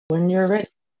When you're ready.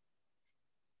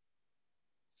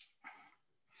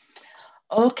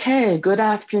 Okay, good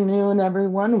afternoon,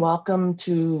 everyone. Welcome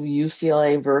to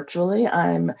UCLA Virtually.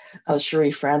 I'm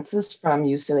Cherie Francis from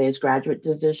UCLA's Graduate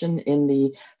Division in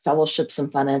the Fellowships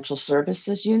and Financial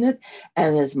Services Unit,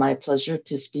 and it's my pleasure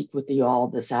to speak with you all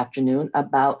this afternoon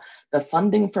about the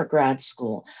funding for grad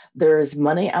school. There is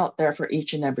money out there for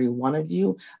each and every one of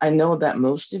you. I know that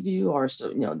most of you are,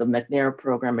 the McNair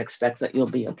program expects that you'll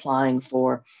be applying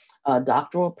for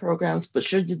doctoral programs, but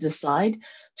should you decide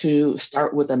to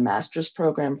start with a master's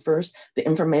program first, the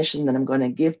information that I'm going to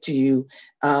give to you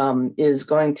is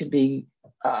going to be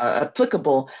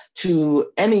applicable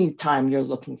to any time you're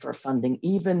looking for funding,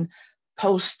 even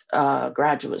post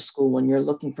graduate school when you're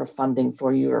looking for funding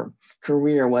for your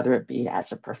career, whether it be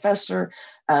as a professor,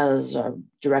 as a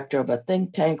director of a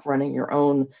think tank, running your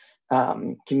own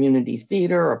community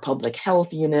theater or public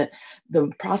health unit. The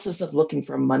process of looking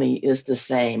for money is the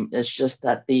same. It's just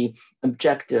that the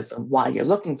objective of why you're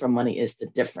looking for money is the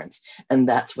difference. And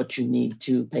that's what you need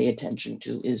to pay attention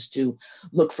to, is to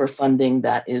look for funding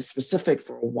that is specific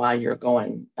for why you're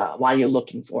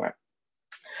looking for it.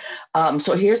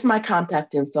 So here's my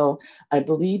contact info. I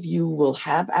believe you will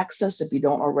have access, if you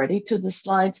don't already, to the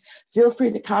slides. Feel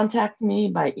free to contact me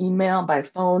by email, by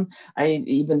phone.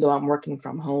 Even though I'm working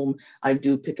from home, I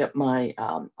do pick up my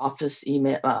office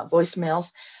email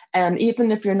voicemails. And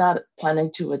even if you're not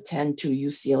planning to attend to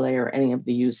UCLA or any of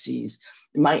the UCs,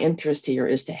 my interest here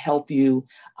is to help you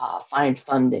find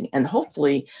funding. And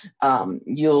hopefully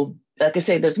you'll, like I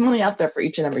say, there's money out there for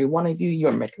each and every one of you.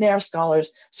 You're McNair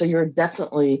scholars, so you're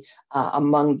definitely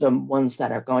among the ones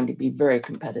that are going to be very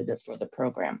competitive for the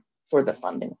program, for the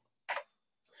funding.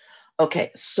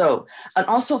 Okay, so, and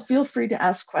also feel free to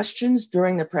ask questions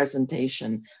during the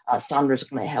presentation. Sandra's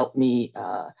going to help me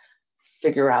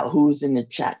figure out who's in the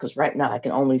chat, because right now I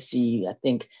can only see, I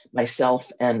think,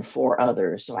 myself and 4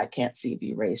 others, so I can't see if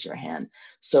you raise your hand.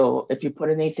 So if you put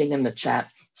anything in the chat,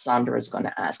 Sandra is going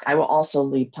to ask. I will also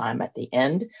leave time at the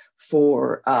end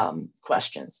for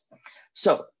questions.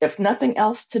 So if nothing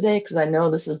else today, because I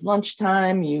know this is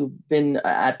lunchtime, you've been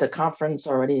at the conference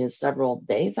already several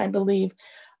days, I believe.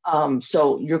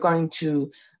 So you're going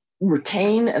to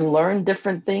retain and learn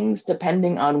different things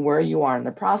depending on where you are in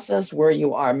the process, where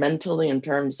you are mentally in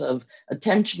terms of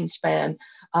attention span.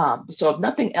 So if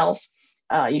nothing else,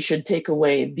 you should take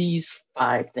away these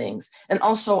 5 things. And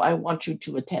also, I want you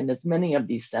to attend as many of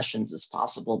these sessions as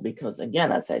possible, because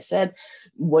again, as I said,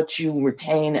 what you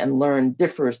retain and learn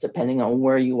differs depending on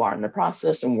where you are in the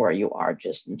process and where you are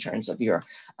just in terms of your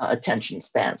attention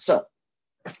span. So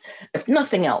if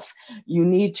nothing else, you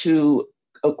need to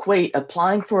equate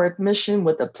applying for admission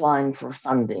with applying for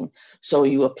funding. So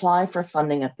you apply for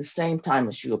funding at the same time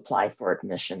as you apply for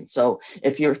admission. So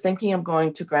if you're thinking of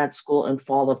going to grad school in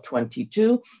fall of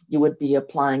 22, you would be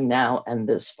applying now and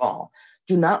this fall.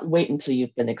 Do not wait until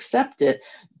you've been accepted,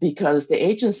 because the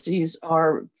agencies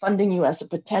are funding you as a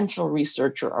potential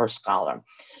researcher or scholar.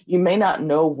 You may not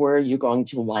know where you're going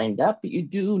to wind up, but you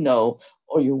do know,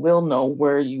 or you will know,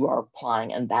 where you are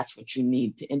applying, and that's what you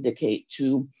need to indicate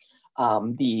to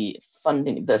the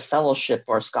funding, the fellowship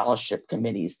or scholarship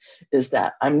committees, is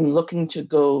that I'm looking to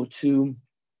go to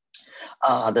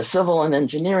the Civil and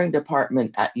Engineering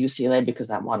Department at UCLA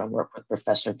because I want to work with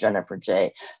Professor Jennifer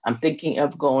J. I'm thinking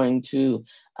of going to,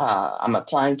 I'm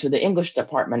applying to the English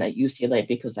Department at UCLA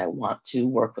because I want to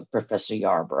work with Professor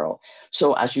Yarborough.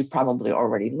 So as you've probably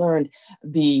already learned,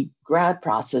 the grad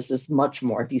process is much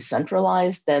more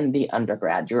decentralized than the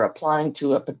undergrad. You're applying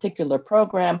to a particular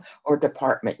program or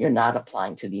department. You're not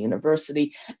applying to the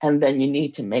university. And then you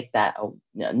need to make that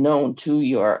known to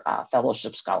your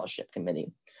fellowship scholarship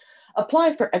committee.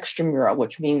 Apply for extramural,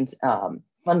 which means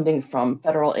funding from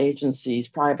federal agencies,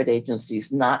 private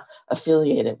agencies not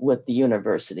affiliated with the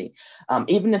university.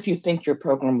 Even if you think your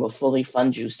program will fully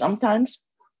fund you, sometimes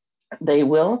they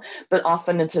will, but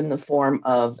often it's in the form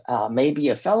of maybe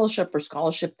a fellowship or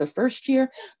scholarship the first year,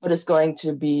 but it's going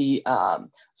to be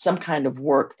some kind of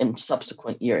work in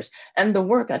subsequent years. And the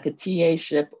work, like a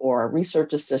TA-ship or a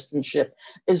research assistantship,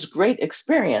 is great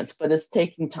experience, but it's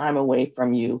taking time away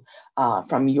from you,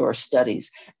 from your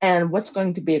studies. And what's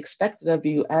going to be expected of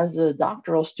you as a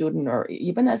doctoral student or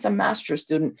even as a master's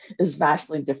student is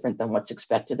vastly different than what's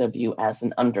expected of you as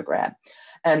an undergrad.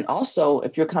 And also,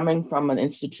 if you're coming from an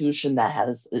institution that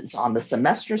is on the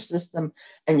semester system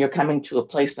and you're coming to a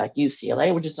place like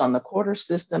UCLA, which is on the quarter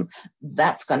system,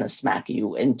 that's going to smack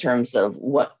you in terms of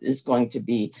what is going to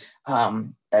be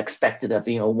expected of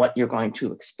you, what you're going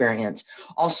to experience.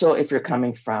 Also, if you're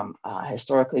coming from a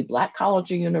historically Black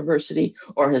college or university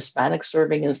or Hispanic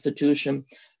serving institution,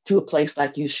 to a place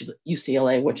like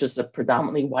UCLA, which is a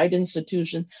predominantly white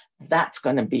institution, that's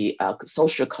going to be a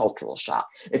social cultural shock.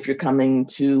 If you're coming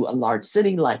to a large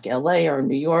city like LA or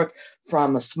New York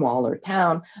from a smaller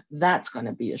town, that's going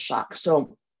to be a shock.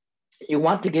 So you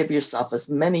want to give yourself as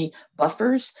many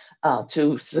buffers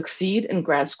to succeed in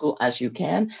grad school as you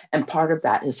can. And part of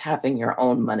that is having your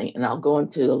own money. And I'll go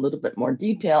into a little bit more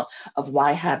detail of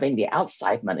why having the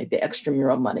outside money, the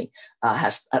extramural money,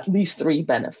 has at least 3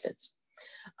 benefits.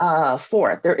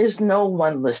 4, there is no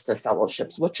one list of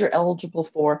fellowships. What you're eligible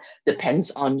for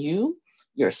depends on you,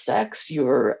 your sex,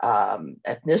 your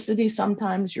ethnicity,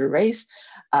 sometimes your race,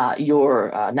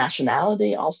 your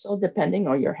nationality also, depending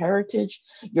on your heritage,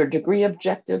 your degree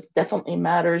objective definitely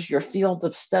matters, your field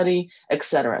of study,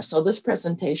 etc. So this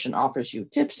presentation offers you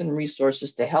tips and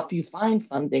resources to help you find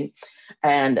funding.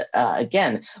 And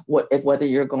again, whether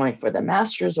you're going for the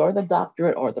master's or the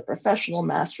doctorate or the professional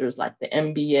master's like the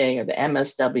MBA or the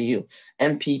MSW,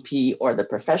 MPP, or the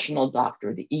professional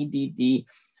doctorate, the EDD,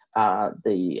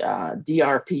 the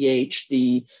DRPH,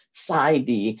 the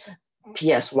PsyD,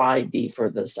 PSYD for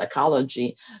the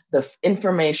psychology, the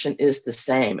information is the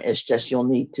same. It's just you'll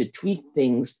need to tweak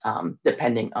things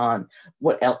depending on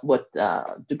what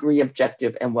degree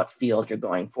objective and what field you're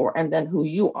going for, and then who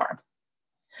you are.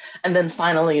 And then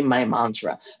finally, my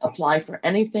mantra, apply for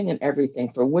anything and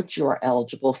everything for which you are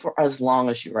eligible for as long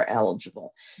as you are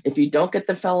eligible. If you don't get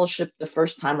the fellowship the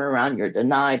first time around, you're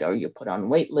denied or you're put on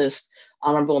wait list,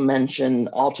 honorable mention,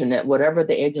 alternate, whatever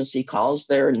the agency calls,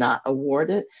 they're not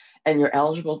awarded, and you're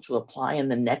eligible to apply in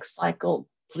the next cycle,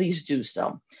 please do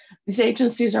so. These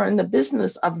agencies are in the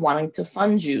business of wanting to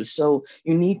fund you, so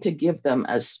you need to give them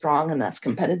as strong and as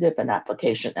competitive an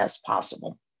application as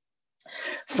possible.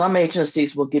 Some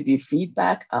agencies will give you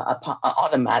feedback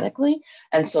automatically,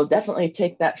 and so definitely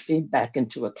take that feedback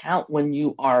into account when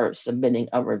you are submitting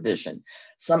a revision.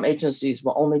 Some agencies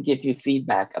will only give you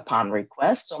feedback upon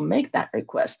request, so make that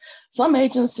request. Some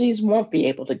agencies won't be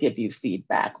able to give you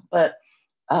feedback, but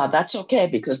that's okay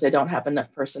because they don't have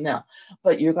enough personnel.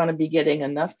 But you're going to be getting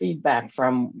enough feedback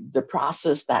from the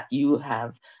process that you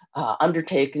have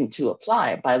undertaken to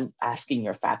apply by asking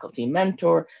your faculty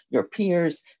mentor, your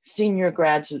peers, senior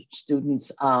graduate students,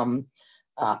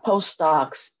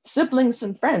 postdocs, siblings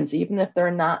and friends, even if they're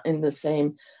not in the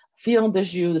same field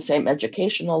as you, the same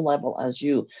educational level as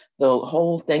you. The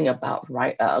whole thing about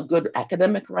good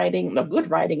academic writing, good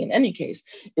writing in any case,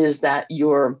 is that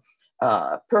your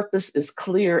purpose is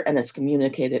clear and it's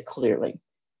communicated clearly.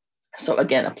 So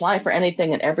again, apply for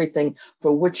anything and everything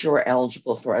for which you're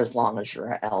eligible for as long as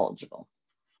you're eligible.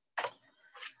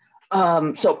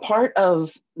 So part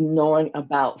of knowing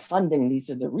about funding, these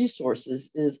are the resources,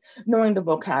 is knowing the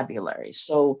vocabulary.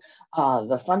 So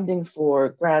the funding for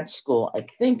grad school, I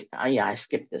think, yeah, I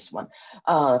skipped this one.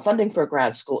 Funding for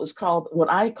grad school is called,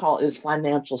 what I call is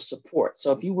financial support.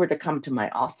 So if you were to come to my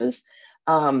office,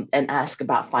 and ask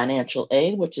about financial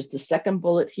aid, which is the second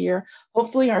bullet here.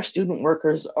 Hopefully our student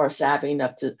workers are savvy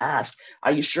enough to ask,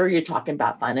 are you sure you're talking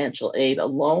about financial aid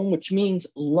alone, which means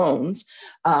loans,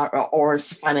 or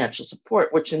financial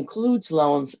support, which includes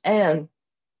loans and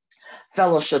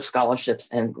fellowships, scholarships,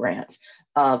 and grants.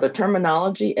 The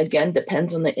terminology, again,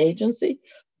 depends on the agency,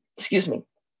 excuse me,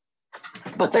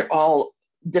 but they're all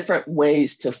different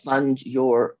ways to fund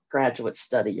your graduate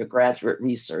study, your graduate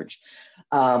research.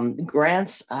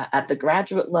 Grants at the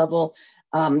graduate level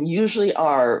usually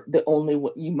are the only,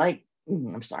 you might,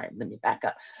 I'm sorry, let me back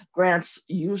up. Grants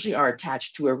usually are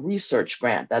attached to a research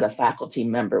grant that a faculty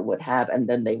member would have, and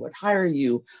then they would hire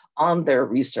you on their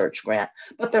research grant.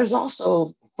 But there's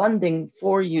also funding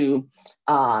for you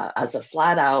as a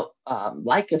flat out,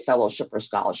 like a fellowship or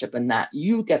scholarship, in that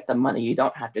you get the money. You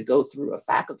don't have to go through a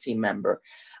faculty member.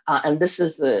 And this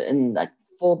is in like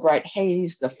Fulbright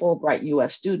Hayes, the Fulbright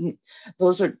US student.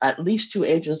 Those are at least 2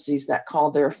 agencies that call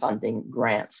their funding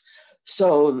grants.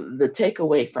 So the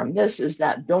takeaway from this is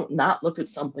that don't not look at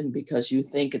something because you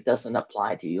think it doesn't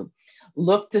apply to you.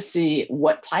 Look to see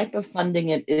what type of funding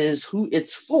it is, who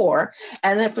it's for,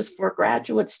 and if it's for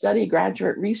graduate study,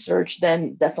 graduate research,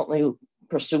 then definitely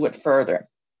pursue it further.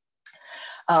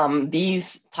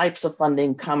 These types of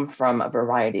funding come from a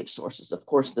variety of sources. Of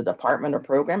course, the department or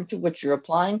program to which you're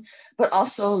applying, but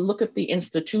also look at the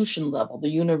institution level, the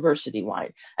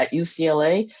university-wide. At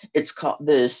UCLA, it's called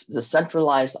the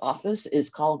centralized office is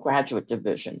called Graduate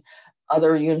Division.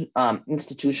 Other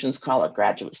institutions call it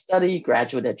graduate study,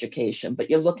 graduate education, but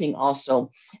you're looking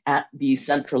also at the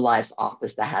centralized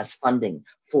office that has funding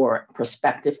for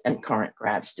prospective and current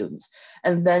grad students.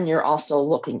 And then you're also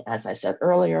looking, as I said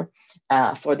earlier,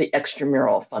 for the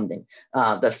extramural funding.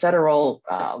 The federal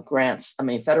grants,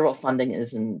 federal funding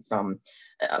is from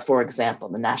for example,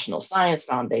 the National Science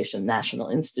Foundation, National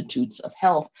Institutes of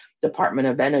Health, Department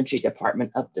of Energy,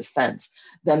 Department of Defense.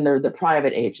 Then there are the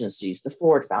private agencies, the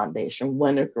Ford Foundation,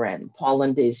 Winogrand, Paul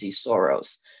and Daisy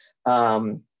Soros,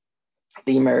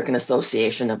 the American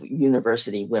Association of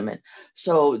University Women.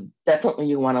 So definitely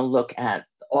you want to look at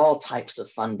all types of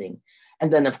funding.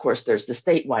 And then, of course, there's the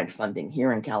statewide funding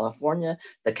here in California.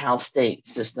 The Cal State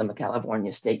system, the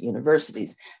California State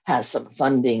Universities, has some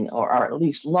funding or at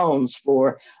least loans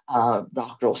for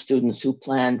doctoral students who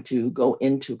plan to go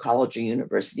into college or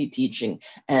university teaching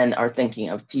and are thinking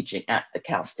of teaching at the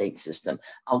Cal State system.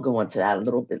 I'll go into that a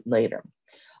little bit later.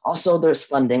 Also, there's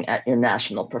funding at your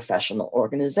national professional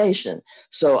organization.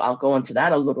 So I'll go into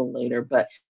that a little later, but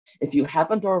if you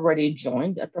haven't already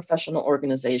joined a professional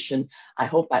organization, I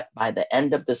hope by the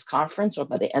end of this conference or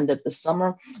by the end of the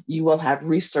summer, you will have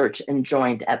researched and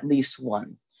joined at least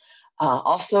one.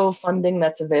 Also, funding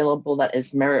that's available that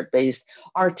is merit-based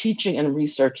are teaching and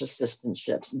research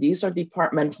assistantships. These are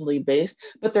departmentally based,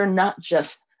 but they're not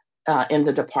just in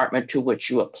the department to which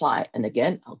you apply. And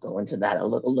again, I'll go into that a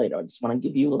little later. I just want to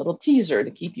give you a little teaser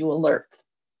to keep you alert.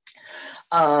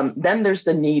 Then there's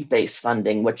the need-based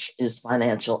funding, which is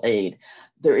financial aid.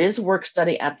 There is work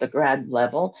study at the grad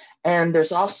level, and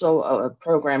there's also a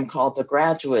program called the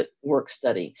graduate work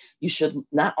study.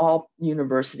 Not all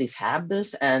universities have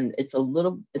this, and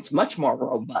it's much more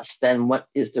robust than what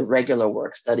is the regular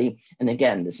work study. And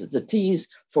again, this is a tease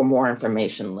for more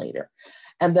information later.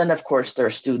 And then, of course, there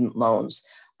are student loans.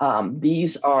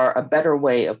 These are a better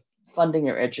way of funding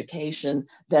your education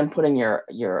than putting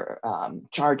your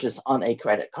charges on a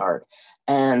credit card.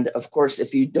 And of course,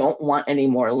 if you don't want any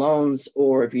more loans,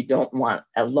 or if you don't want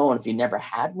a loan, if you never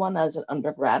had one as an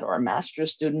undergrad or a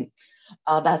master's student,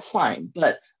 that's fine.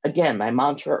 But again, my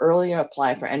mantra earlier,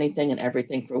 apply for anything and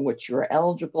everything for which you are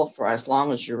eligible for as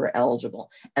long as you are eligible.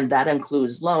 And that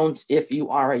includes loans if you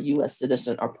are a US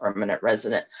citizen or permanent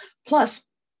resident. Plus,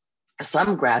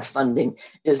 some grad funding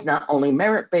is not only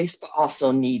merit-based, but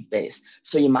also need-based.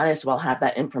 So you might as well have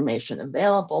that information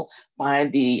available by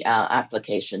the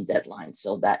application deadline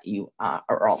so that you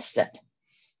are all set.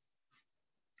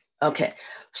 Okay,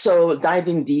 so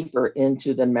diving deeper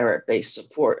into the merit-based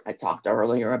support, I talked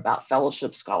earlier about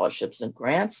fellowships, scholarships, and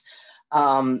grants.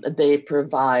 They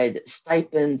provide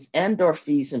stipends and or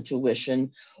fees and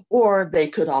tuition, or they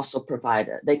could also provide,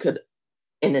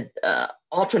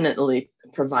 alternately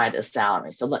provide a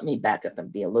salary. So let me back up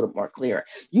and be a little more clear.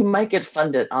 You might get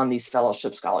funded on these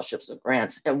fellowships, scholarships, or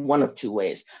grants in one of two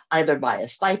ways, either by a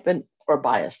stipend or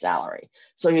by a salary.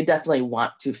 So you definitely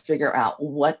want to figure out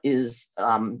what is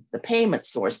the payment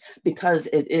source, because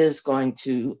it is going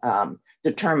to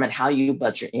determine how you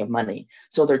budget your money.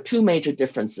 So there are two major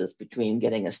differences between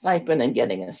getting a stipend and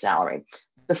getting a salary.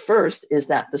 The first is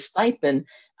that the stipend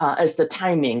is the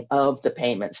timing of the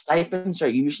payment. Stipends are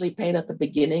usually paid at the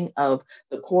beginning of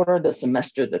the quarter, the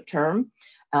semester, the term.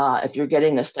 If you're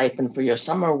getting a stipend for your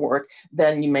summer work,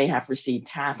 then you may have received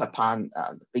half upon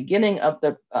the beginning of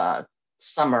the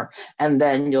summer, and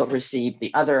then you'll receive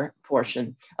the other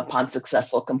portion upon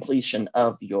successful completion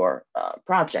of your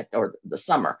project or the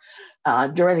summer.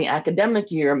 During the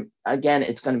academic year, again,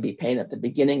 it's going to be paid at the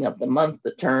beginning of the month,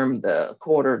 the term, the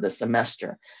quarter, the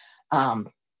semester.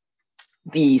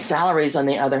 The salaries, on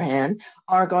the other hand,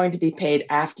 are going to be paid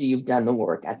after you've done the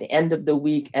work, at the end of the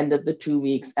week, end of the 2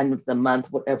 weeks, end of the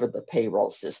month, whatever the payroll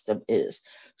system is.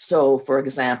 So, for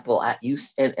example, at the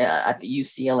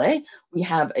UCLA, we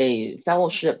have a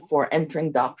fellowship for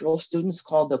entering doctoral students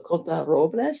called the Cota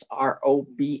Robles,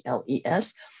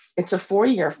 R-O-B-L-E-S. It's a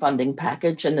 4-year funding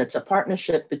package, and it's a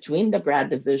partnership between the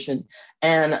grad division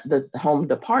and the home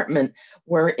department,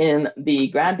 wherein the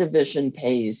grad division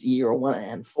pays year 1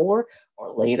 and 4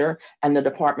 or later, and the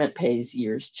department pays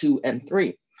years 2 and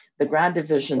 3. The grad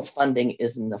division's funding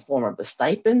is in the form of a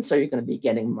stipend, so you're going to be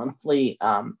getting monthly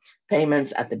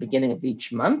payments at the beginning of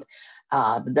each month.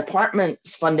 The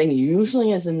department's funding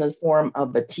usually is in the form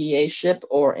of a TA-ship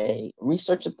or a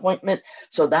research appointment.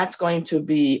 So that's going to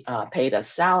be paid as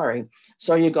salary.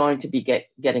 So you're going to be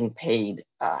getting paid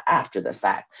after the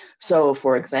fact. So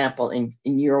for example, in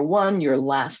year 1, your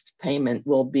last payment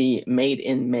will be made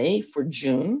in May for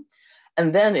June.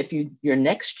 And then if your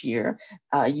next year,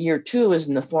 year 2 is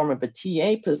in the form of a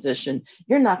TA position,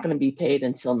 you're not going to be paid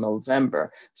until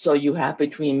November. So you have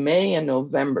between May and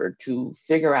November to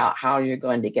figure out how you're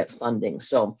going to get funding.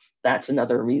 So that's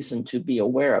another reason to be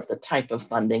aware of the type of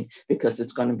funding, because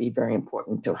it's going to be very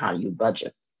important to how you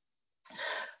budget.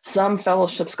 Some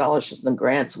fellowships, scholarships, and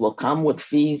grants will come with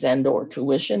fees and or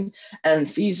tuition. And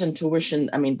fees and tuition,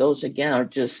 I mean, those again are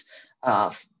just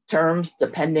terms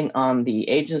depending on the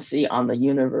agency, on the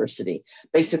university.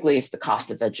 Basically, it's the cost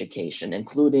of education,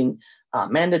 including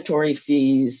mandatory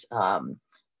fees,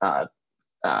 what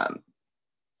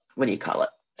do you call it?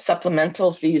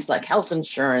 Supplemental fees like health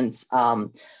insurance.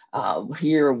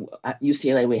 Here at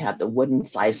UCLA, we have the wooden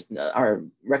size, our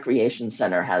recreation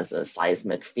center has a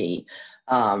seismic fee,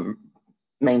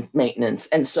 maintenance.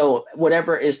 And so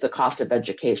whatever is the cost of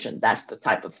education, that's the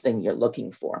type of thing you're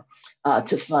looking for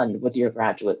to fund with your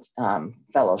graduate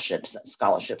fellowships,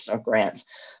 scholarships, or grants.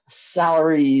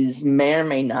 Salaries may or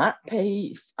may not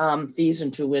pay fees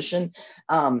and tuition.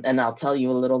 And I'll tell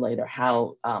you a little later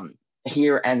how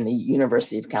here and the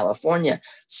University of California,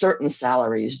 certain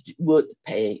salaries would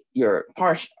pay your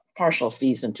partial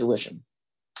fees and tuition.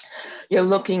 You're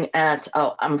looking at,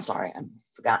 oh, I'm sorry, I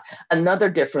forgot. Another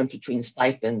difference between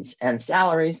stipends and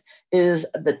salaries is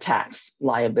the tax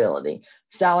liability.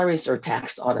 Salaries are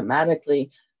taxed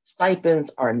automatically.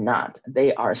 Stipends are not.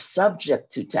 They are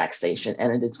subject to taxation,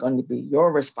 and it is going to be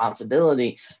your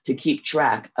responsibility to keep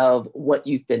track of what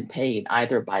you've been paid,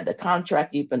 either by the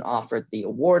contract you've been offered, the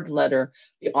award letter,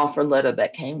 the offer letter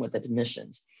that came with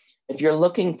admissions. If you're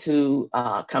looking to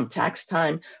come tax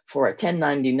time for a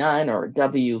 1099 or a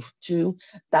W-2,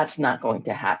 that's not going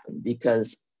to happen,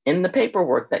 because in the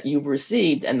paperwork that you've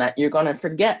received and that you're going to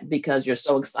forget because you're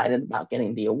so excited about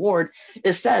getting the award,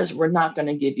 it says we're not going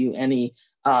to give you any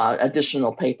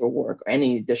additional paperwork or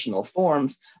any additional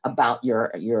forms about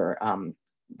your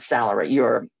salary,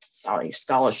 your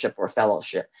scholarship or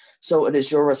fellowship. So it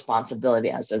is your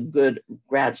responsibility as a good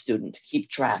grad student to keep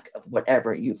track of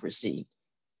whatever you've received.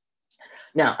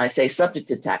 Now, I say subject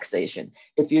to taxation.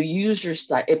 If you use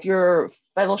if your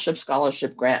fellowship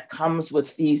scholarship grant comes with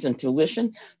fees and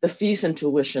tuition, the fees and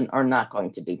tuition are not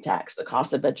going to be taxed. The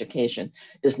cost of education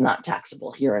is not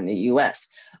taxable here in the US.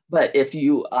 But if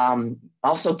you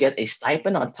also get a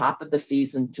stipend on top of the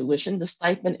fees and tuition, the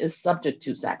stipend is subject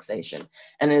to taxation,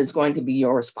 and it is going to be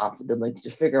your responsibility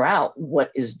to figure out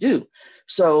what is due.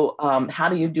 So how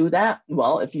do you do that?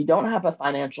 Well, if you don't have a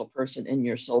financial person in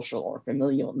your social or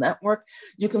familial network,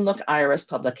 you can look IRS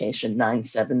publication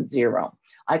 970.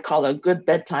 I call it a good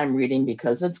bedtime reading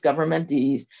because it's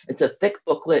governmentese. It's a thick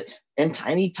booklet in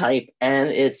tiny type, and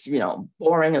it's, you know,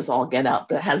 boring as all get out,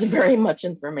 but it has very much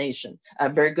information,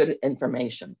 very good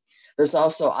information. There's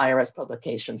also IRS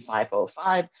publication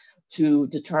 505 to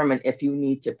determine if you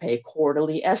need to pay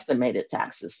quarterly estimated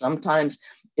taxes. Sometimes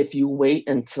if you wait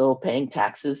until paying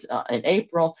taxes in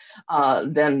April,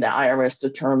 then the IRS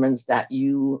determines that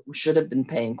you should have been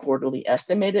paying quarterly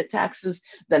estimated taxes.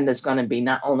 Then there's going to be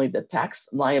not only the tax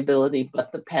liability,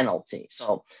 but the penalty.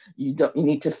 So you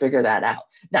need to figure that out.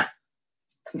 Now,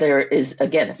 there is,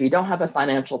 again, if you don't have a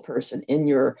financial person in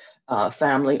your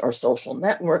family or social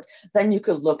network, then you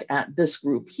could look at this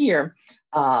group here.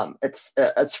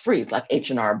 It's free, like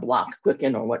H&R Block,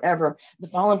 Quicken, or whatever, the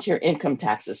Volunteer Income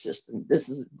Tax Assistance. This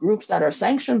is groups that are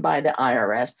sanctioned by the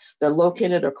IRS. They're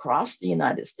located across the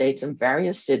United States in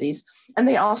various cities, and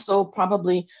they also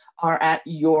probably are at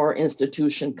your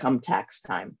institution come tax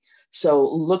time. So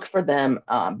look for them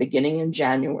beginning in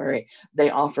January. They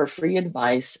offer free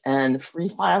advice and free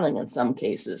filing in some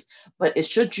cases, but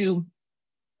should you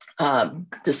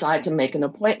decide to make an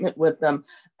appointment with them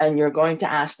and you're going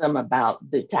to ask them about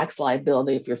the tax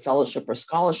liability of your fellowship or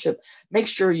scholarship, make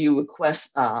sure you request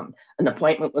an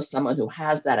appointment with someone who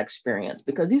has that experience,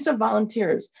 because these are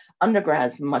volunteers,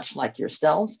 undergrads, much like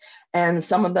yourselves, and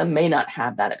some of them may not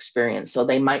have that experience. So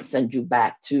they might send you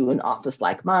back to an office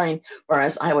like mine,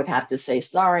 whereas I would have to say,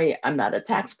 sorry, I'm not a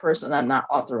tax person. I'm not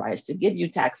authorized to give you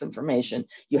tax information.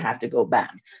 You have to go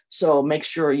back. So make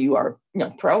sure you are,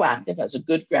 proactive as a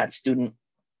good grad student,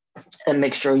 and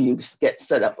make sure you get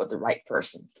set up with the right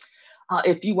person.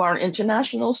 If you are an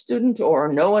international student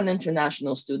or know an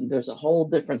international student, there's a whole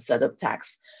different set of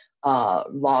tax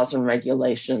laws and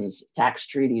regulations, tax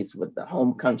treaties with the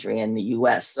home country and the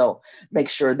US. So make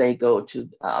sure they go to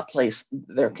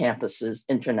their campus's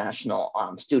international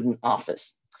student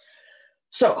office.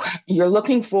 So you're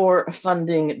looking for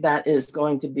funding that is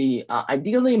going to be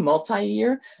ideally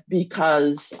multi-year,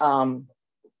 because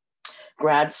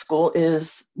grad school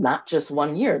is not just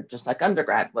 1 year, just like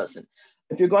undergrad wasn't.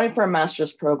 If you're going for a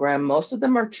master's program, most of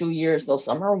them are 2 years, though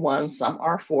some are 1, some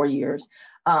are 4 years.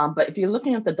 But if you're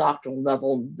looking at the doctoral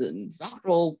level, the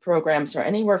doctoral programs are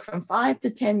anywhere from 5 to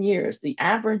 10 years. The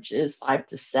average is 5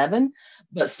 to 7,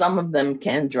 but some of them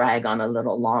can drag on a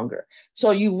little longer. So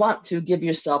you want to give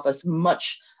yourself as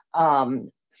much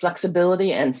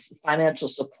flexibility and financial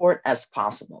support as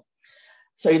possible.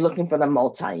 So you're looking for the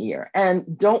multi-year.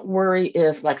 And don't worry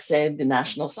if, like, say, the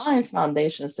National Science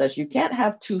Foundation says you can't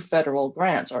have 2 federal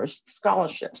grants or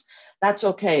scholarships. That's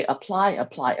okay. Apply,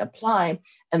 apply, apply,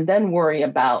 and then worry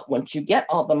about, once you get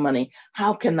all the money,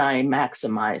 how can I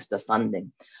maximize the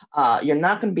funding? You're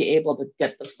not going to be able to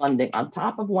get the funding on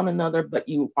top of one another, but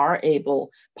you are able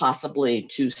possibly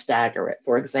to stagger it.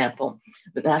 For example,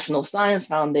 the National Science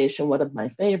Foundation, one of my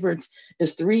favorites,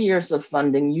 is 3 years of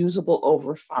funding usable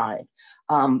over 5.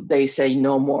 They say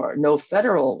no more, no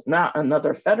federal, not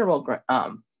another federal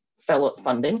fellow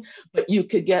funding, but you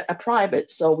could get a private.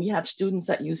 So we have students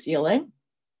at UCLA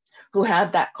who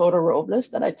have that Coda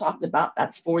Robles that I talked about.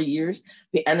 That's 4 years.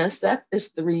 The NSF is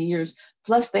 3 years.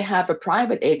 Plus they have a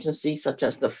private agency such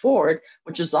as the Ford,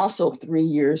 which is also 3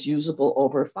 years usable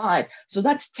over 5. So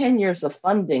that's 10 years of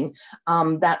funding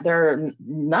that they're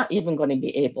not even going to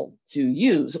be able to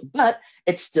use, but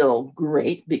it's still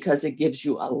great because it gives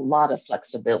you a lot of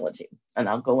flexibility. And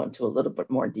I'll go into a little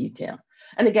bit more detail.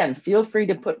 And again, feel free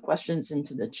to put questions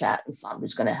into the chat, and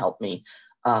Sandra's going to help me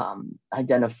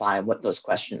identify what those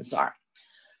questions are.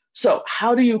 So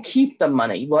how do you keep the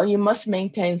money? Well, you must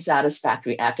maintain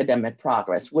satisfactory academic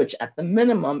progress, which at the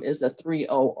minimum is a 3.0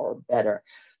 or better.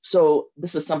 So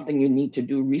this is something you need to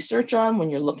do research on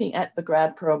when you're looking at the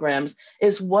grad programs,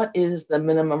 is what is the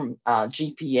minimum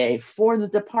GPA for the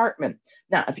department?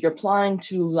 Now, if you're applying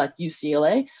to like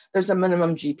UCLA, there's a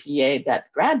minimum GPA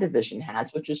that grad division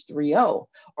has, which is 3.0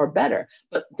 or better,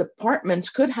 but departments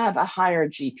could have a higher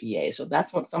GPA. So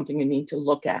that's something you need to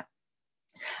look at.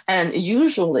 And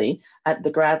usually at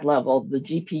the grad level, the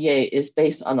GPA is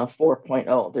based on a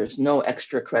 4.0. There's no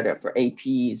extra credit for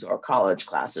APs or college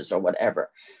classes or whatever.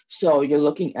 So you're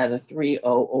looking at a 3.0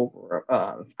 over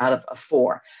out of a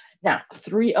 4. Now,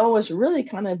 3.0 is really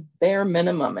kind of bare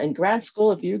minimum. In grad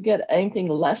school, if you get anything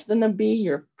less than a B,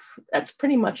 that's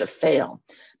pretty much a fail,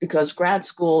 because grad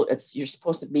school, you're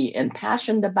supposed to be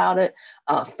impassioned about it,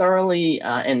 thoroughly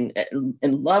in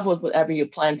love with whatever you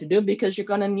plan to do, because you're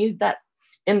going to need that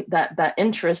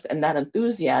interest and that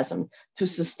enthusiasm to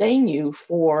sustain you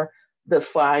for the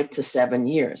 5 to 7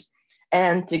 years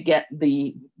and to get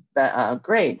the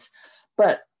grades.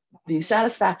 But the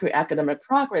satisfactory academic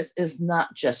progress is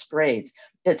not just grades.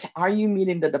 It's, are you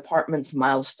meeting the department's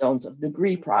milestones of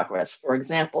degree progress? For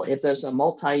example, if there's a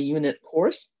multi-unit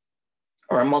course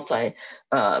or a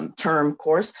multi-term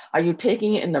course, are you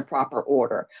taking it in the proper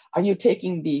order? Are you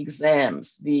taking the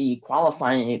exams, the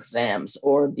qualifying exams,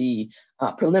 or the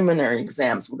preliminary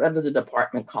exams, whatever the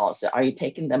department calls it? Are you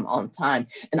taking them on time?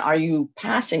 And are you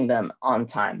passing them on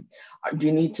time? Do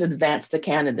you need to advance the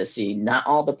candidacy? Not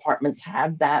all departments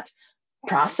have that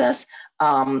process,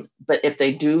 but if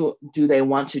they do they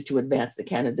want you to advance the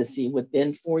candidacy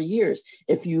within 4 years?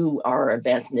 If you are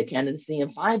advancing the candidacy in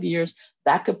 5 years,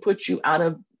 that could put you out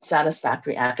of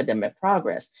satisfactory academic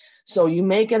progress. So you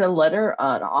may get a letter,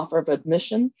 an offer of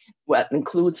admission, what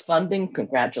includes funding.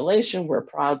 Congratulations, we're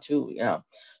proud to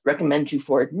recommend you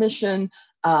for admission.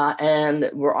 And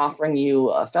we're offering you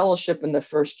a fellowship in the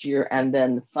first year and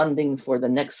then funding for the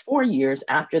next 4 years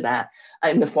after that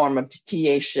in the form of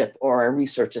TA-ship or a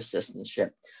research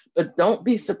assistantship. But don't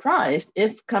be surprised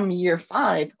if come year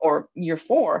 5 or year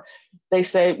 4, they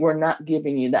say, we're not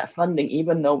giving you that funding,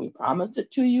 even though we promised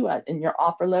it to you in your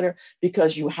offer letter,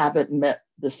 because you haven't met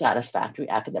the satisfactory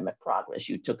academic progress.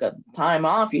 You took a time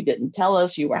off, you didn't tell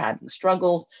us, you were having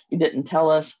struggles, you didn't tell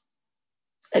us.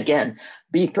 Again,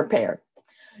 be prepared.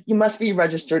 You must be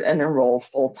registered and enrolled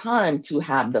full-time to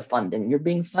have the funding. You're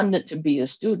being funded to be a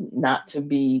student, not to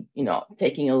be,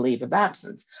 taking a leave of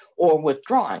absence or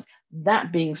withdrawing.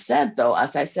 That being said, though,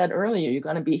 as I said earlier, you're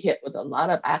going to be hit with a lot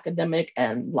of academic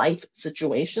and life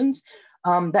situations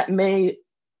that may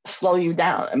slow you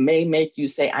down and may make you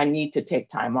say, I need to take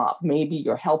time off. Maybe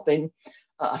you're helping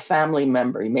a family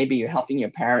member. Maybe you're helping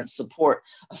your parents support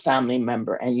a family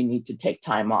member and you need to take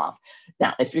time off.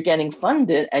 Now, if you're getting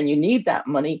funded and you need that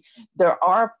money, there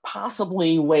are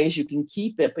possibly ways you can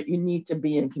keep it, but you need to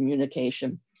be in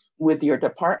communication with your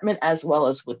department as well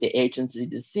as with the agency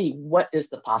to see what is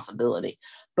the possibility.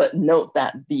 But note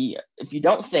that if you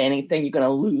don't say anything, you're going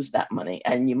to lose that money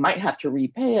and you might have to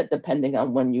repay it depending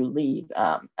on when you leave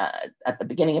at the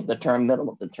beginning of the term, middle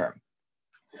of the term.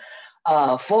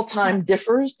 Full-time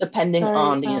differs depending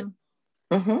on the...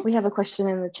 We have a question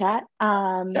in the chat.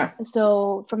 Sure.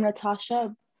 So from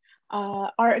Natasha,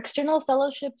 are external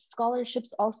fellowships,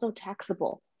 scholarships also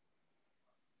taxable?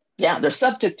 Yeah, they're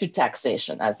subject to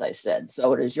taxation, as I said.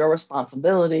 So it is your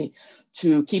responsibility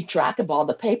to keep track of all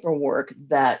the paperwork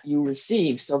that you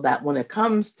receive so that when it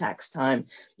comes tax time,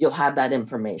 you'll have that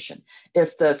information.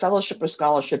 If the fellowship or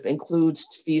scholarship includes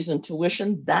fees and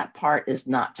tuition, that part is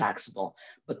not taxable,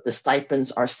 but the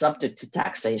stipends are subject to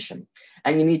taxation.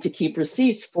 And you need to keep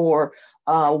receipts for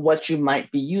what you might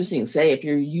be using. Say, if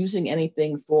you're using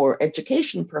anything for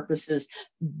education purposes,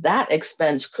 that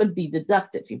expense could be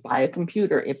deducted. If you buy a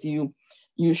computer, if you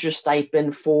use your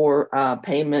stipend for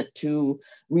payment to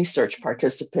research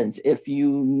participants, if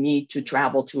you need to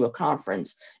travel to a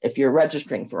conference, if you're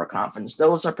registering for a conference,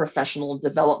 those are professional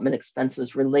development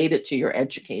expenses related to your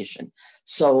education.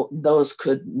 So those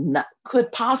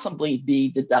could possibly be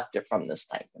deducted from the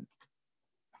stipend.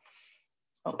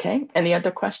 Okay, any other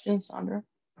questions, Sandra?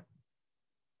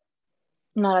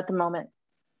 Not at the moment.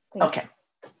 Okay.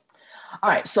 All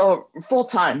right, so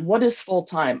full-time, what is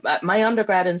full-time? At my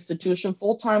undergrad institution,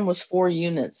 full-time was 4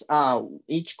 units.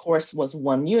 Each course was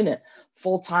 1 unit.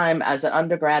 Full-time as an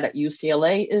undergrad at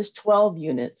UCLA is 12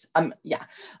 units.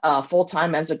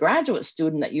 Full-time as a graduate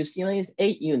student at UCLA is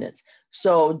 8 units.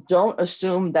 So don't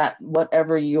assume that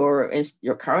whatever your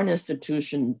current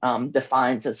institution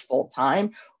defines as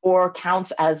full-time or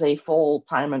counts as a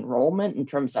full-time enrollment in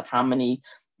terms of how many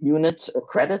units or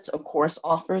credits a course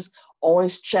offers.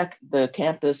 Always check the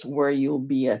campus where you'll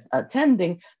be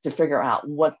attending to figure out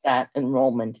what that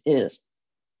enrollment is.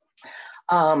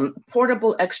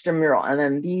 Portable extramural, and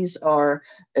then these are,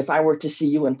 if I were to see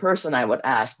you in person, I would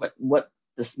ask what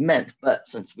this meant, but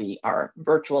since we are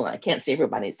virtual and I can't see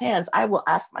everybody's hands, I will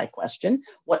ask my question,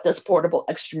 what does portable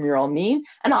extramural mean?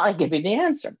 And I'll give you the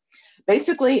answer.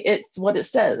 Basically, it's what it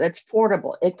says, it's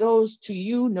portable. It goes to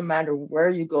you no matter where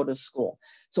you go to school.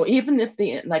 So even if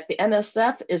the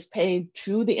NSF is paid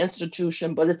to the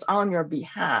institution, but it's on your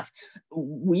behalf,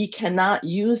 we cannot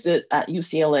use it at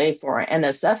UCLA for our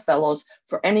NSF fellows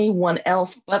for anyone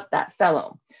else but that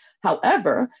fellow.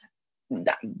 However,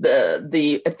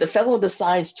 if the fellow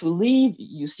decides to leave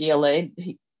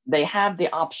UCLA, they have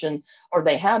the option, or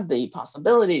they have the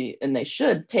possibility, and they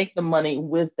should take the money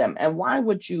with them. And why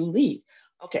would you leave?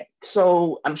 Okay,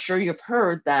 so I'm sure you've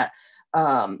heard that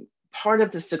part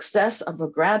of the success of a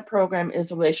grad program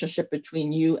is a relationship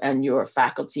between you and your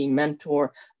faculty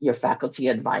mentor, your faculty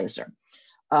advisor.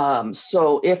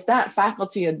 So if that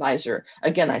faculty advisor,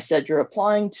 again, I said you're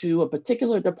applying to a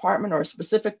particular department or a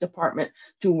specific department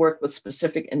to work with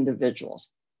specific individuals.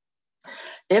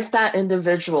 If that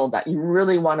individual that you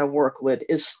really want to work with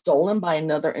is stolen by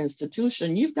another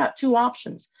institution, you've got 2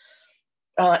 options.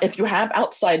 If you have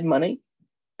outside money,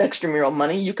 extramural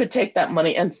money, you could take that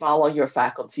money and follow your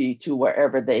faculty to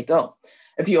wherever they go.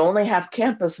 If you only have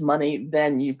campus money,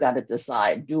 then you've got to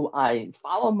decide, do I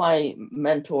follow my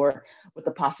mentor with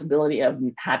the possibility of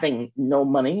having no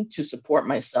money to support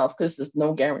myself, because there's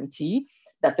no guarantee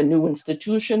that the new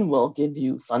institution will give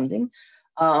you funding.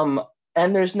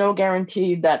 And there's no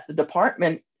guarantee that the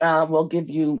department will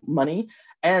give you money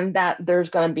and that there's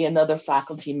going to be another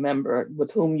faculty member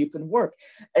with whom you can work.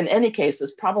 In any case,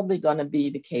 it's probably going to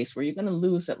be the case where you're going to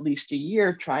lose at least a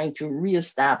year trying to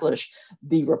reestablish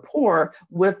the rapport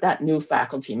with that new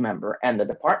faculty member. And the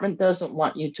department doesn't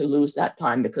want you to lose that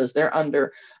time because they're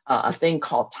under a thing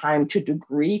called time to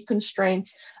degree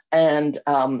constraints. And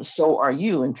so are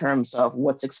you in terms of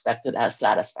what's expected as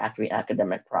satisfactory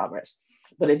academic progress.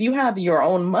 But if you have your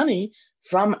own money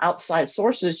from outside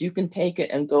sources, you can take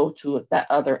it and go to that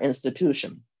other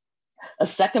institution. A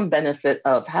second benefit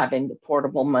of having the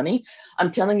portable money,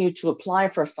 I'm telling you to apply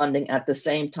for funding at the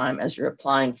same time as you're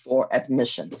applying for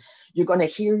admission. You're going to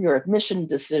hear your admission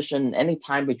decision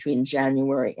anytime between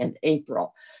January and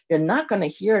April. You're not going to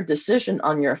hear a decision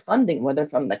on your funding, whether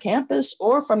from the campus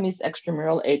or from these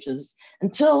extramural agencies,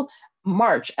 until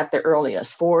March at the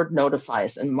earliest. Ford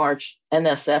notifies in March,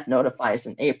 NSF notifies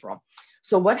in April.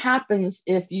 So what happens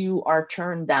if you are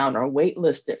turned down or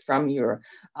waitlisted from your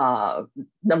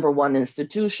number 1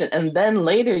 institution, and then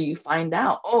later you find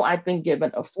out, oh, I've been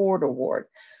given a Ford award?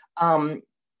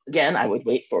 Again, I would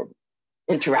wait for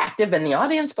interactive in the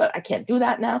audience, but I can't do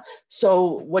that now.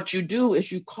 So what you do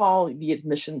is you call the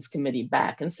admissions committee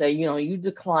back and say, you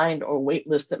declined or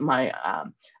waitlisted my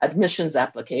admissions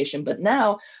application, but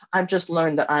now I've just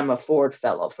learned that I'm a Ford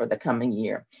fellow for the coming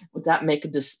year. Would that make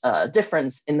a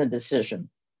difference in the decision?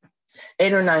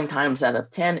 8 or 9 times out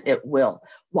of 10, it will.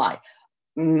 Why?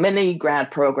 Many grad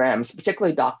programs,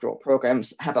 particularly doctoral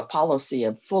programs, have a policy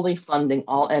of fully funding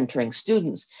all entering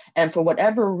students. And for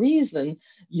whatever reason,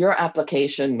 your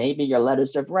application, maybe your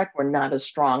letters of rec, were not as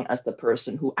strong as the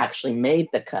person who actually made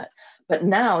the cut. But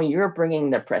now you're bringing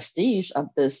the prestige of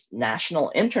this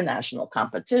national, international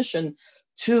competition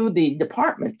to the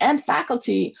department, and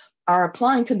faculty are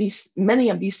applying to many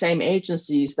of these same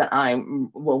agencies that I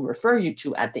will refer you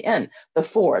to at the end,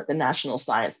 the National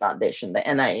Science Foundation, the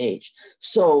NIH.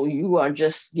 So you are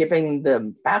just giving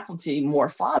the faculty more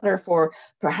fodder for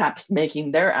perhaps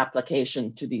making their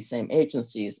application to these same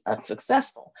agencies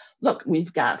successful. Look,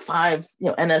 we've got 5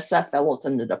 NSF fellows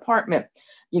in the department.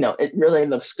 It really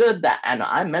looks good that, and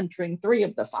I'm mentoring 3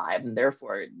 of the 5, and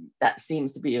therefore that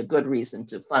seems to be a good reason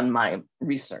to fund my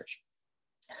research.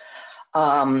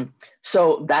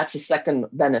 So that's a second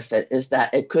benefit, is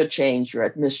that it could change your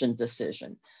admission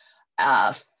decision.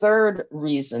 Third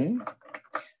reason,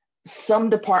 some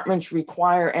departments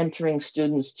require entering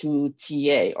students to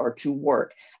TA or to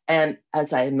work. And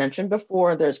as I mentioned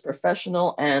before, there's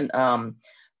professional and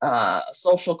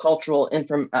social cultural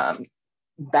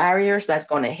barriers that's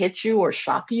going to hit you or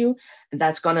shock you, and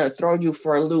that's going to throw you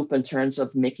for a loop in terms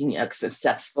of making a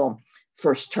successful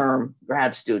first term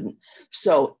grad student.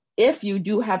 So if you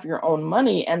do have your own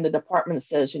money and the department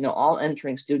says, all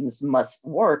entering students must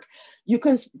work, you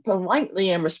can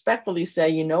politely and respectfully say,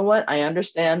 you know what, I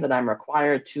understand that I'm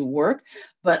required to work,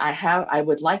 but I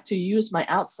would like to use my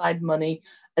outside money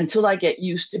until I get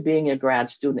used to being a grad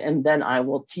student, and then I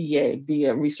will TA, be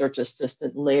a research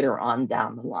assistant later on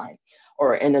down the line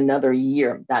or in another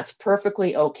year. That's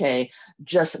perfectly okay.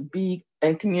 Just be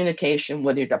in communication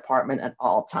with your department at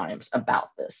all times about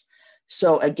this.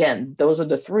 So again, those are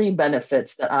the 3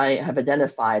 benefits that I have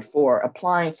identified for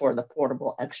applying for the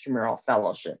portable extramural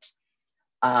fellowships.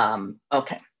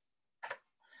 Okay.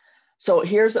 So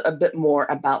here's a bit more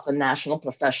about the National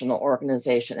Professional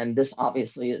Organization. And this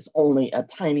obviously is only a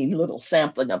tiny little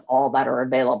sampling of all that are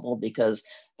available, because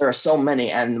there are so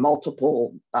many and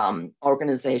multiple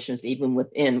organizations, even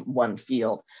within one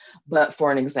field. But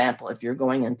for an example, if you're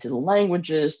going into the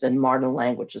languages, then Modern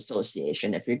Language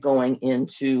Association. If you're going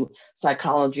into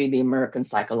psychology, the American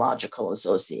Psychological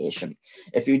Association.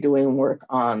 If you're doing work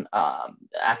on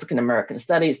African American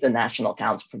Studies, the National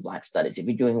Council for Black Studies. If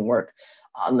you're doing work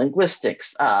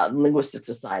linguistics, Linguistic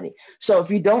Society. So if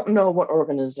you don't know what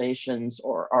organizations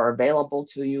are available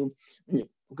to you,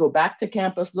 go back to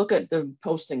campus, look at the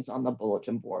postings on the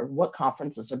bulletin board, what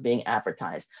conferences are being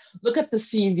advertised. Look at the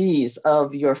CVs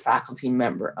of your faculty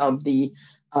member, of the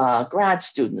grad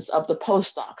students, of the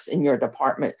postdocs in your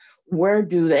department. Where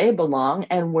do they belong,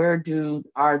 and where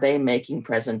are they making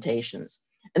presentations?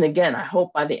 And again, I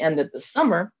hope by the end of the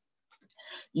summer,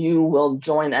 you will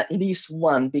join at least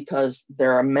one, because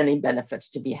there are many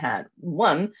benefits to be had.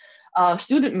 One,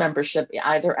 student membership,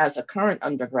 either as a current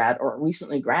undergrad or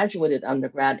recently graduated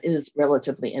undergrad, is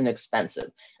relatively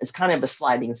inexpensive. It's kind of a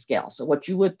sliding scale. So what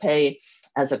you would pay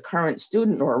as a current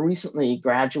student or a recently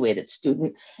graduated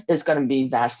student is going to be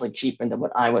vastly cheaper than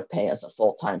what I would pay as a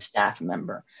full-time staff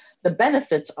member. The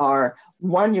benefits are,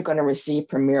 one, you're going to receive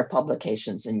premier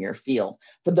publications in your field.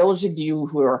 For those of you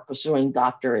who are pursuing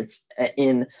doctorates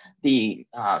in the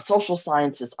social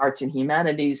sciences, arts, and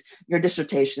humanities, your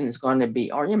dissertation is going to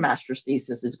be, or your master's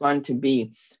thesis is going to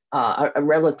be a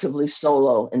relatively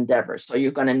solo endeavor. So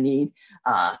you're going to need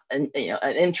an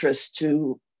interest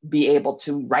to be able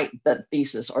to write the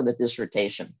thesis or the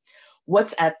dissertation.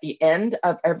 What's at the end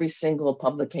of every single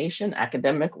publication,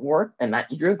 academic work, and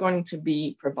that you're going to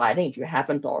be providing, if you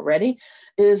haven't already,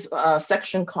 is a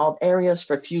section called Areas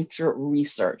for Future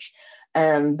Research.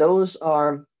 And those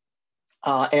are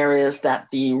areas that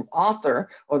the author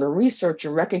or the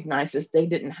researcher recognizes they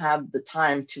didn't have the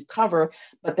time to cover,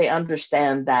 but they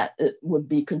understand that it would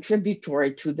be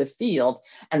contributory to the field.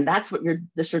 And that's what your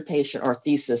dissertation or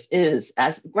thesis is.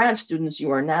 As grad students, you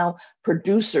are now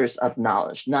producers of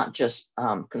knowledge, not just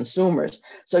consumers.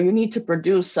 So you need to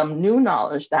produce some new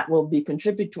knowledge that will be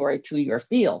contributory to your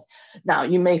field. Now,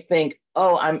 you may think,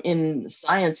 oh, I'm in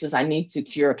sciences, I need to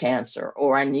cure cancer,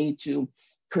 or I need to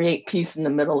create peace in the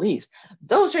Middle East.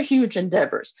 Those are huge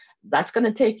endeavors. That's going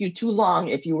to take you too long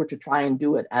if you were to try and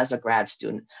do it as a grad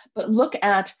student. But look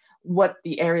at what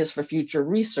the areas for future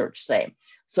research say.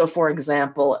 So for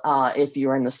example, if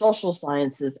you're in the social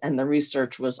sciences and the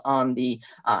research was on the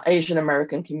Asian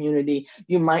American community,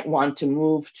 you might want to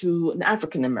move to an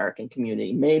African American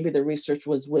community. Maybe the research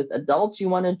was with adults, you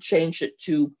want to change it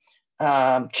to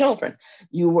children.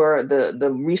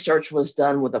 The research was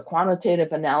done with a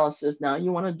quantitative analysis. Now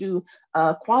you want to do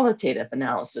qualitative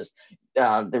analysis.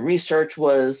 The research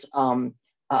was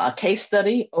a case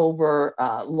study over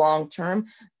long term.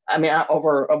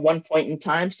 over a one point in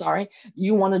time, sorry,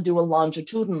 you want to do a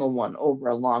longitudinal one over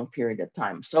a long period of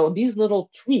time. So these little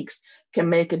tweaks can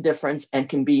make a difference and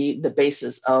can be the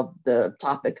basis of the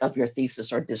topic of your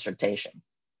thesis or dissertation.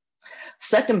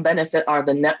 Second benefit are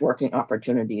the networking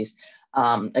opportunities.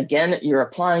 Again, you're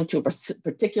applying to a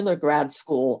particular grad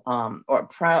school or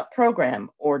program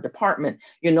or department.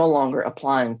 You're no longer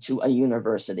applying to a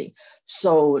university.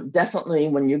 So definitely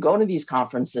when you go to these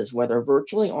conferences, whether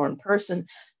virtually or in person,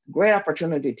 great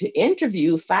opportunity to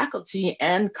interview faculty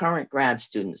and current grad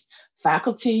students.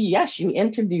 Faculty, yes, you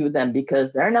interview them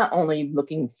because they're not only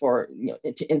looking for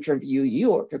to interview you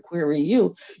or to query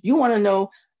you. You want to know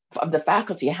of the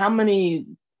faculty, how many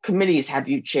committees have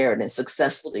you chaired and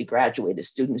successfully graduated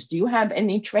students? Do you have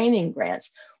any training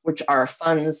grants, which are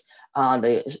funds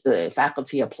the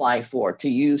faculty apply for to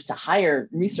use to hire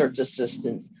research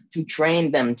assistants to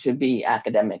train them to be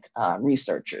academic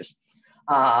researchers?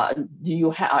 Are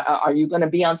you going to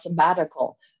be on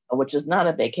sabbatical, which is not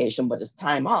a vacation, but it's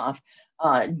time off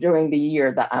during the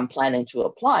year that I'm planning to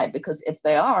apply? Because if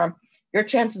they are, your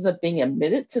chances of being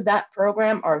admitted to that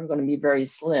program are going to be very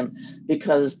slim,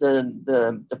 because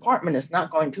the department is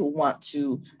not going to want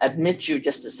to admit you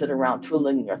just to sit around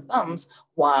twiddling your thumbs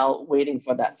while waiting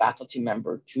for that faculty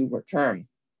member to return.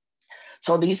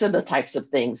 So these are the types of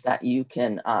things that you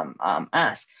can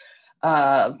ask.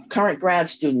 Current grad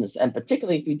students, and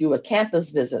particularly if you do a campus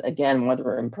visit, again,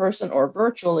 whether in person or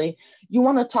virtually, you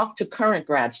want to talk to current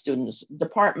grad students.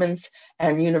 Departments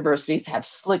and universities have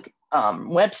slick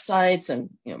websites and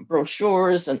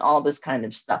brochures and all this kind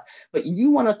of stuff, but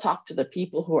you want to talk to the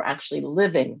people who are actually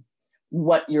living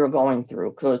what you're going through,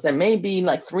 because there may be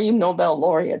like 3 Nobel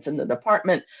laureates in the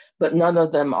department, but none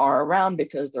of them are around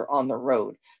because they're on the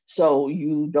road. So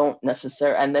you don't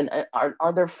necessarily, and then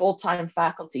are there full-time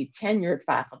faculty, tenured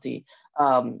faculty,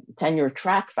 tenure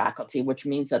track faculty, which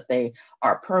means that they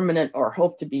are permanent or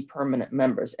hope to be permanent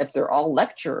members. If they're all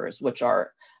lecturers, which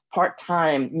are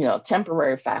part-time,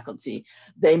 temporary faculty,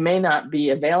 they may not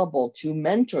be available to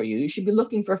mentor you. You should be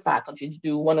looking for faculty to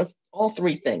do one of all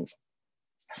 3 things: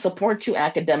 support you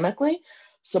academically,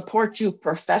 support you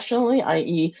professionally,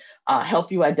 i.e.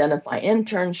 Help you identify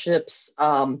internships,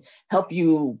 help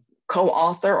you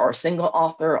co-author or single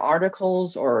author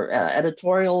articles or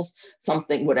editorials,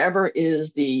 something, whatever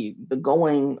is the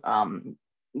going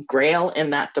grail in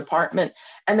that department.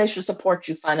 And they should support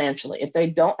you financially. If they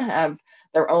don't have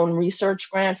their own research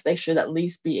grants, they should at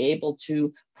least be able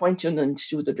to point you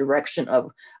into the direction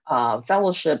of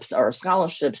fellowships or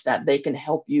scholarships that they can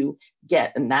help you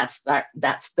get. And that's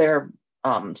their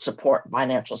support,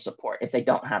 financial support, if they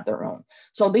don't have their own.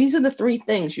 So these are the 3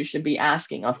 things you should be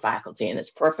asking of faculty, and it's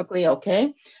perfectly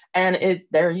okay. And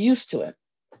they're used to it.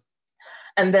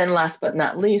 And then last but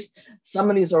not least, some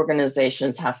of these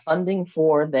organizations have funding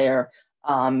for their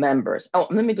members. Oh,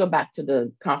 let me go back to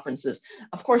the conferences.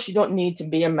 Of course, you don't need to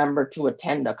be a member to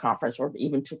attend a conference or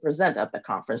even to present at the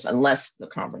conference unless the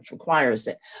conference requires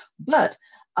it. But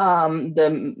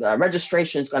the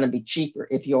registration is going to be cheaper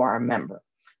if you are a member.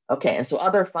 Okay, and so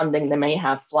other funding, they may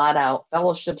have flat out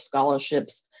fellowships,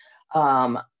 scholarships,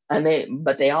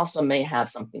 but they also may have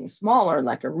something smaller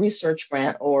like a research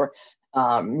grant or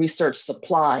research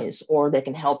supplies, or they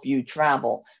can help you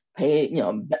travel, pay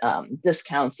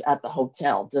discounts at the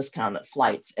hotel, discounted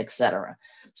flights, etc.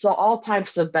 So all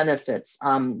types of benefits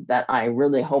that I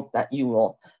really hope that you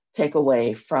will take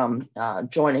away from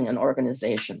joining an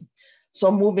organization.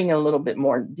 So moving a little bit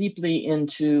more deeply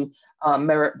into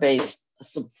merit-based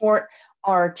support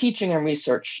are teaching and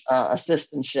research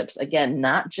assistantships. Again,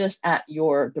 not just at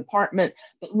your department,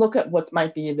 but look at what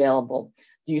might be available.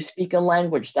 Do you speak a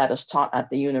language that is taught at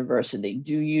the university?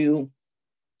 Do you,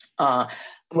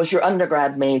 was your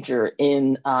undergrad major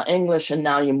in English and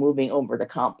now you're moving over to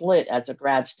Comp Lit as a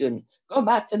grad student? Go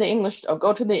back to the English, or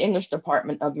go to the English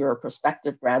department of your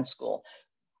prospective grad school.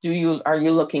 Are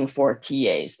you looking for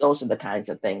TAs? Those are the kinds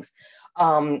of things.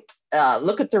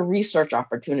 Look at the research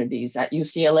opportunities. At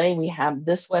UCLA, we have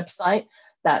this website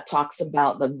that talks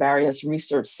about the various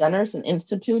research centers and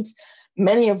institutes,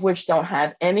 many of which don't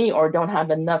have any or don't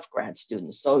have enough grad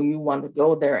students. So you want to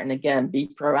go there and again, be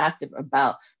proactive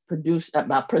about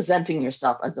presenting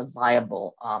yourself as a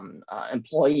viable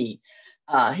employee.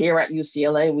 Here at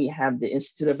UCLA, we have the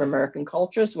Institute of American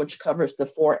Cultures, which covers the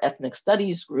 4 ethnic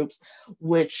studies groups,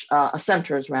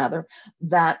 centers rather,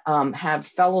 that have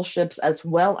fellowships as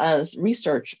well as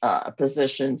research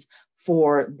positions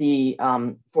for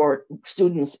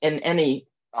students in any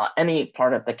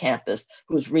part of the campus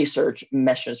whose research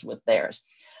meshes with theirs.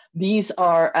 These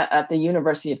are at the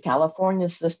University of California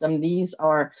system. These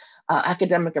are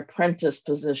academic apprentice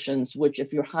positions, which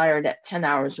if you're hired at 10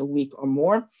 hours a week or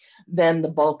more, then the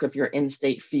bulk of your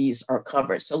in-state fees are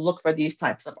covered. So look for these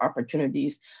types of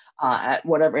opportunities at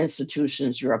whatever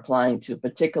institutions you're applying to,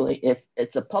 particularly if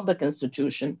it's a public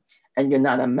institution and you're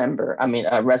not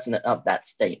a resident of that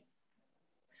state.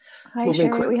 Hi,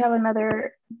 Sherry. We have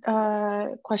another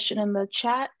question in the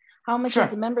chat. How much Sure.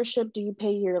 is the membership? Do you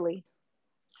pay yearly?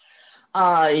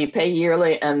 You pay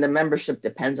yearly, and the membership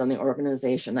depends on the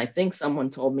organization. I think someone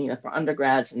told me that for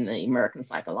undergrads in the American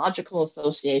Psychological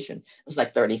Association, it was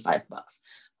like $35.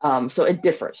 So it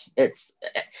differs. It's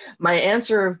my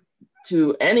answer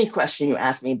to any question you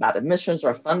ask me about admissions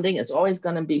or funding is always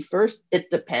going to be first,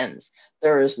 it depends.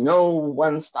 There is no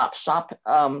one-stop shop.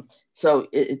 So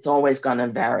it's always going to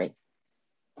vary.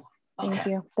 Thank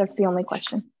you. That's the only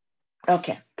question.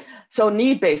 Okay. So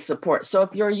need-based support. So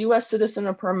if you're a U.S. citizen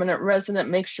or permanent resident,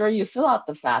 make sure you fill out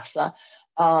the FAFSA,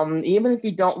 even if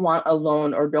you don't want a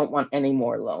loan or don't want any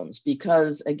more loans,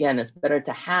 because again, it's better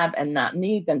to have and not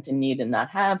need than to need and not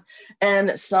have.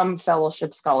 And some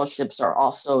fellowship scholarships are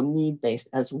also need-based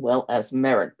as well as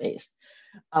merit-based.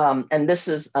 And this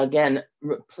is, again,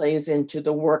 plays into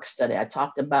the work study. I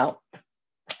talked about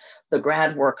the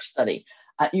grad work study.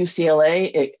 At UCLA,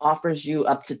 it offers you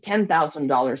up to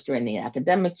 $10,000 during the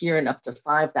academic year and up to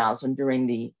 $5,000 during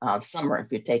the summer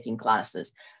if you're taking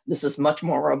classes. This is much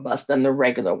more robust than the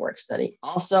regular work study.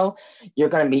 Also, you're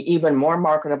going to be even more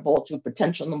marketable to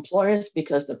potential employers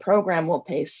because the program will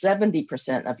pay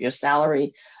 70% of your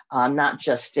salary, not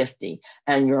just 50%,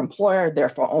 and your employer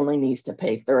therefore only needs to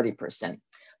pay 30%.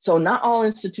 So not all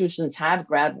institutions have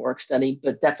grad work study,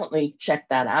 but definitely check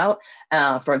that out.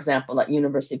 For example, at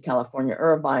University of California,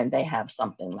 Irvine, they have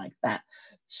something like that.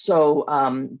 So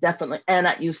definitely, and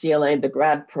at UCLA, the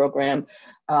grad program,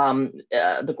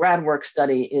 the grad work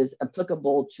study is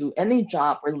applicable to any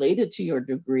job related to your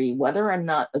degree, whether or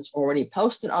not it's already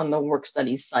posted on the work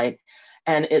study site.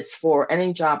 And it's for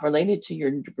any job related to your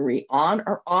degree on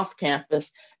or off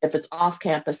campus. If it's off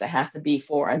campus, it has to be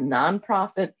for a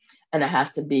nonprofit and it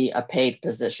has to be a paid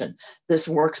position. This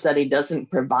work study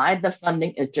doesn't provide the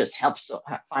funding, it just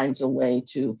finds a way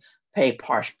to pay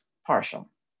partial.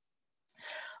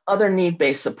 Other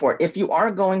need-based support. If you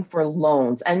are going for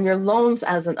loans, and your loans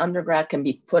as an undergrad can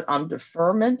be put on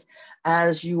deferment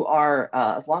as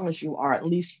long as you are at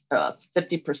least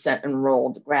 50%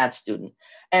 enrolled grad student.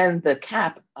 And the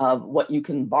cap of what you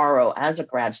can borrow as a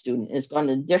grad student is going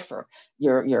to differ.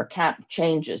 Your cap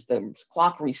changes, the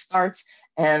clock restarts,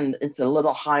 and it's a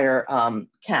little higher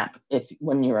cap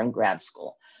when you're in grad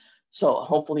school. So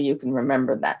hopefully you can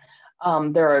remember that.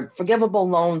 There are forgivable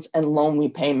loans and loan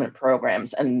repayment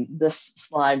programs, and this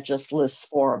slide just lists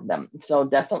 4 of them. So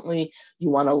definitely you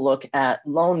want to look at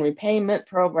loan repayment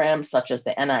programs such as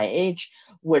the NIH,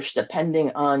 which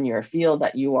depending on your field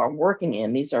that you are working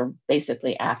in, these are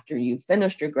basically after you've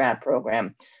finished your grad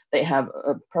program, they have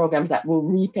programs that will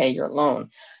repay your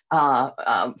loan.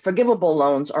 Forgivable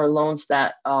loans are loans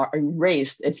that are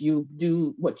erased if you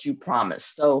do what you promise.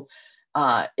 So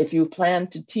if you plan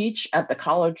to teach at the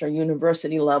college or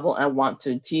university level and want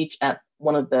to teach at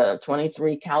one of the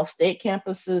 23 Cal State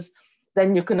campuses,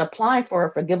 then you can apply for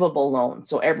a forgivable loan.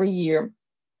 So every year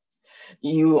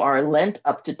you are lent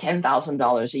up to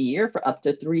 $10,000 a year for up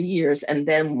to 3 years. And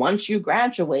then once you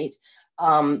graduate,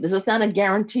 this is not a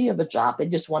guarantee of a job. They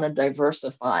just want to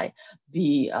diversify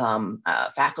the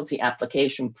faculty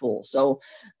application pool. So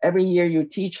every year you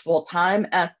teach full time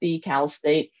at the Cal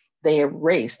State, they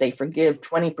forgive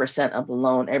 20% of the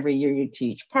loan. Every year you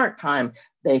teach part-time,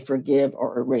 they forgive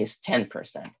or erase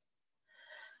 10%.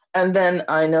 And then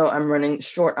I know I'm running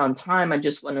short on time. I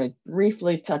just want to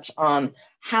briefly touch on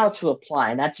how to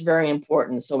apply. That's very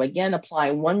important. So again,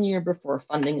 apply 1 year before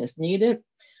funding is needed.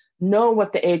 Know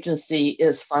what the agency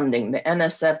is funding. The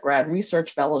NSF Grad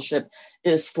Research Fellowship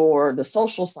is for the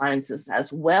social sciences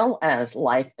as well as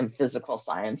life and physical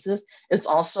sciences. It's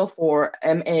also for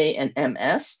MA and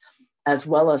MS, as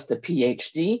well as the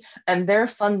PhD. And they're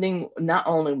funding, not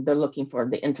only they're looking for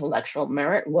the intellectual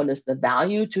merit, what is the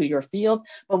value to your field,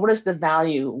 but what is the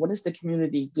value, what is the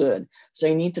community good? So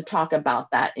you need to talk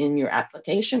about that in your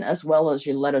application, as well as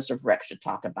your letters of rec should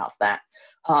talk about that.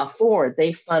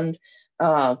 They fund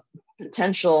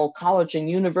potential college and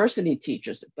university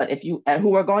teachers, but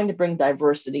who are going to bring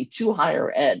diversity to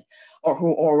higher ed, or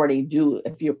who already do.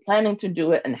 If you're planning to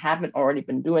do it and haven't already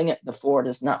been doing it, the Ford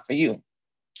is not for you.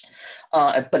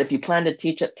 But if you plan to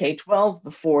teach at K-12,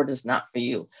 the Ford is not for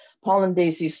you. Paul and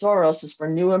Daisy Soros is for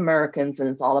new Americans, and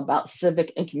it's all about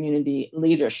civic and community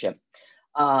leadership.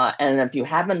 And if you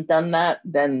haven't done that,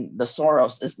 then the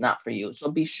Soros is not for you.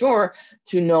 So be sure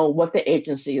to know what the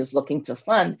agency is looking to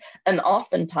fund. And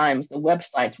oftentimes the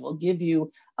websites will give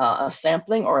you a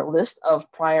sampling or a list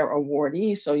of prior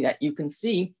awardees so that you can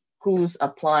see who's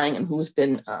applying and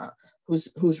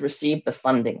who's received the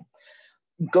funding.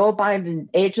 Go by the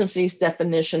agency's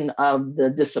definition of the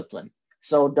discipline.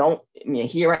 So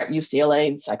here at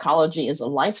UCLA, psychology is a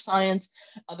life science.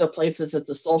 Other places,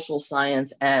 it's a social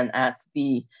science. And at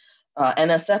the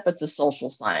NSF, it's a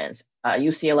social science.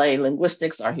 UCLA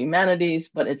linguistics are humanities,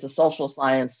 but it's a social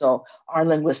science. So our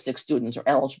linguistic students are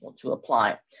eligible to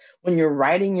apply. When you're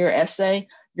writing your essay,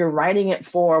 you're writing it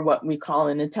for what we call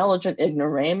an intelligent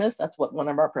ignoramus. That's what one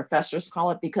of our professors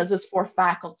call it, because it's for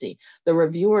faculty. The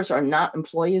reviewers are not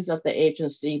employees of the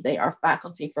agency. They are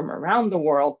faculty from around the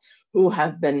world who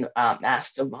have been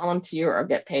asked to volunteer or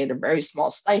get paid a very small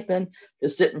stipend to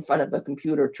sit in front of a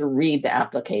computer to read the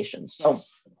application. So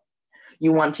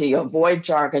you want to avoid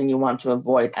jargon, you want to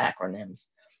avoid acronyms.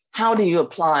 How do you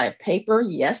apply? Paper?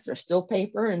 Yes, there's still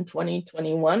paper in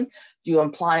 2021. Do you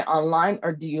apply online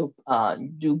or do you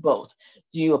do both?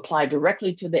 Do you apply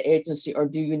directly to the agency or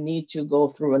do you need to go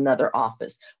through another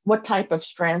office? What type of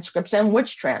transcripts and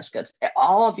which transcripts?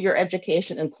 All of your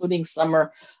education, including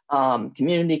summer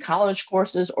community college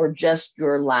courses or just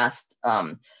your last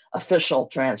official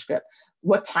transcript?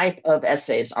 What type of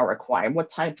essays are required? What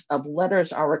types of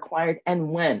letters are required and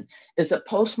when? Is it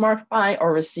postmarked by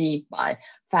or received by?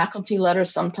 Faculty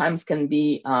letters sometimes can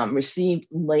be received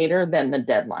later than the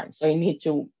deadline. So you need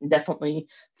to definitely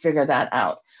figure that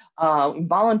out.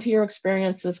 Volunteer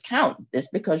experiences count.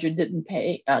 Just because you didn't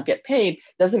get paid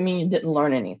doesn't mean you didn't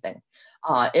learn anything.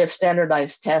 If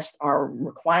standardized tests are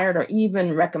required or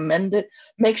even recommended,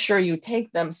 make sure you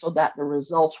take them so that the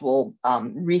results will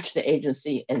reach the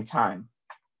agency in time.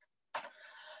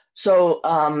 So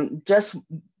just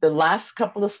the last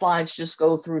couple of slides just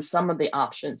go through some of the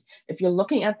options. If you're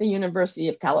looking at the University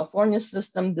of California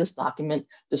system, this document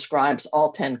describes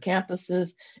all 10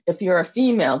 campuses. If you're a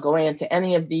female going into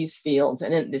any of these fields,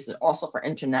 and this is also for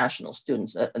international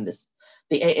students, and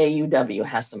the AAUW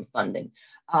has some funding.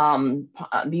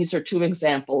 These are two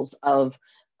examples of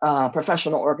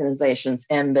professional organizations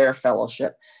and their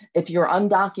fellowship. If you're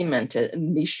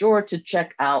undocumented, be sure to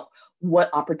check out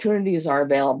what opportunities are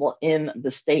available in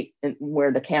the state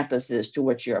where the campus is to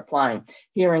which you're applying.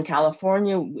 Here in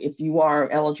California, if you are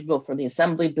eligible for the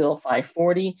Assembly Bill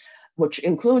 540, which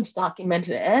includes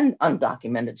documented and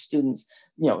undocumented students,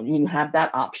 you have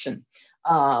that option.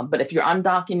 But if you're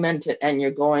undocumented and you're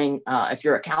going, if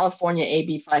you're a California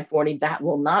AB 540, that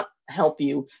will not help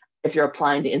you if you're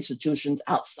applying to institutions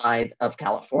outside of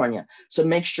California. So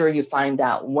make sure you find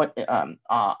out what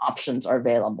options are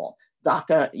available.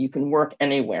 DACA, you can work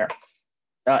anywhere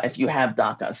if you have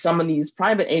DACA. Some of these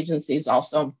private agencies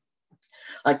also,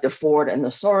 like the Ford and the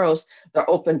Soros, they're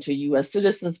open to US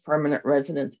citizens, permanent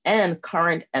residents, and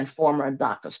current and former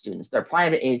DACA students. They're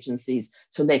private agencies,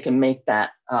 so they can make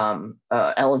that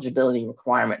eligibility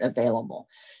requirement available.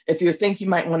 If you think you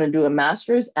might want to do a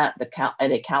master's at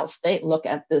a Cal State, look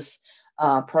at this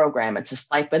program. It's a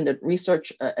stipended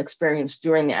research experience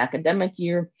during the academic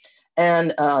year.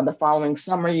 And the following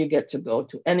summer, you get to go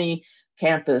to any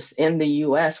campus in the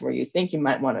US where you think you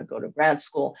might want to go to grad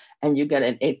school, and you get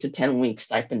an 8 to 10 week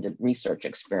stipended research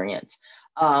experience.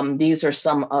 These are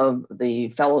some of the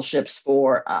fellowships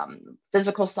for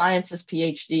physical sciences,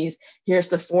 PhDs. Here's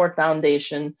the Ford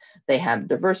Foundation. They have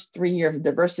 3-year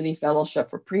diversity fellowship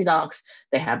for pre-docs.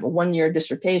 They have a 1-year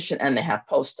dissertation, and they have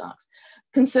postdocs.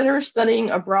 Consider studying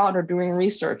abroad or doing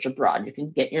research abroad. You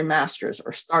can get your master's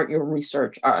or start your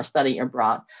research or study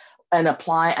abroad and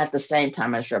apply at the same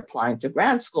time as you're applying to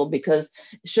grad school, because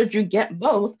should you get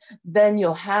both, then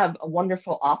you'll have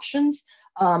wonderful options.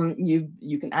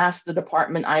 You can ask the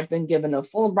department, I've been given a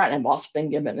Fulbright, I've also been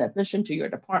given an admission to your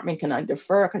department. Can I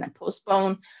defer? Can I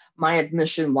postpone my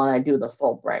admission while I do the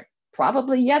Fulbright?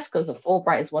 Probably yes, because the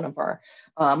Fulbright is one of our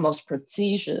most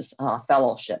prestigious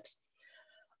fellowships.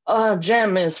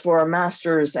 GEM is for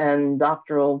master's and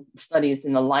doctoral studies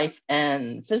in the life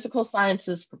and physical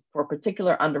sciences for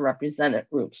particular underrepresented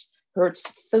groups. HERTZ,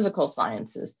 physical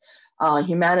sciences.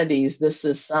 Humanities, this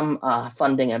is some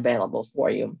funding available for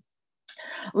you.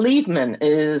 Leavman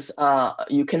is,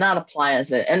 you cannot apply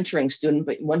as an entering student,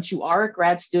 but once you are a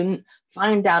grad student,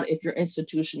 find out if your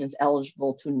institution is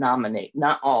eligible to nominate.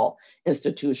 Not all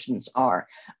institutions are.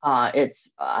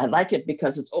 I like it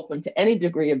because it's open to any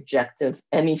degree objective,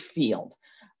 any field.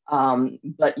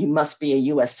 But you must be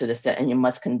a US citizen and you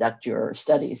must conduct your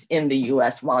studies in the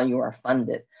US while you are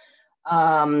funded.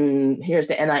 Here's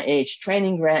the NIH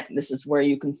training grant. This is where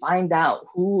you can find out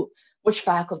who which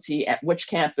faculty at which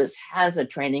campus has a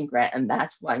training grant, and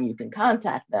that's when you can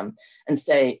contact them and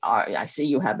say, I see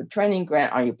you have a training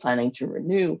grant. Are you planning to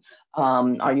renew?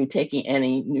 Are you taking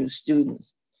any new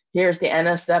students? Here's the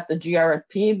NSF, the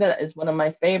GRFP, that is one of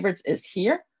my favorites, is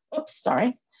here. Oops,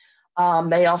 sorry.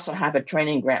 They also have a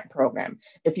training grant program.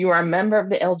 If you are a member of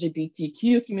the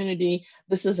LGBTQ community,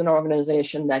 this is an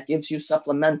organization that gives you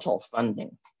supplemental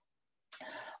funding.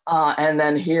 And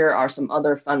then here are some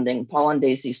other funding. Paul and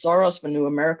Daisy Soros for New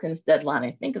Americans, deadline,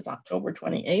 I think, is October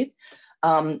 28th.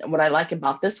 What I like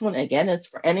about this one, again, it's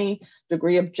for any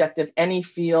degree objective, any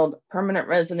field, permanent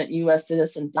resident, US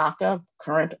citizen, DACA,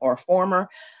 current or former.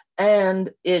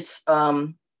 And it's,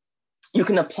 you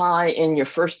can apply in your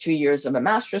first 2 years of a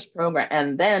master's program,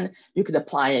 and then you can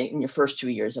apply in your first 2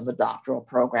 years of a doctoral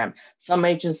program. Some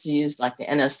agencies like the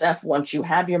NSF, once you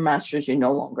have your master's, you're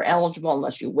no longer eligible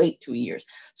unless you wait 2 years.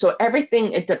 So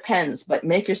everything, it depends, but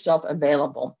make yourself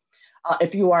available.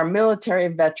 If you are a military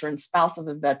veteran, spouse of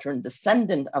a veteran,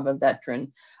 descendant of a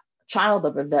veteran, child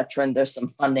of a veteran, there's some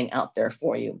funding out there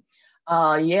for you.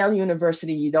 Yale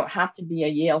University, you don't have to be a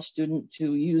Yale student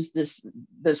to use this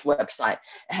website.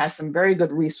 It has some very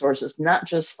good resources, not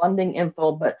just funding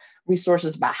info, but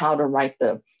resources about how to write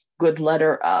the good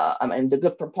letter, the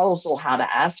good proposal, how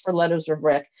to ask for letters of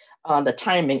rec, the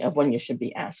timing of when you should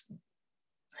be asking.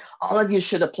 All of you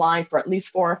should apply for at least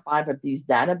 4 or 5 of these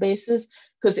databases,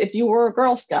 because if you were a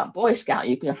Girl Scout, Boy Scout,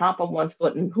 you can hop on one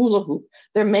foot and hula hoop.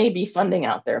 There may be funding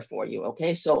out there for you,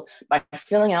 okay? So by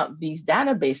filling out these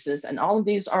databases, and all of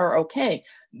these are okay,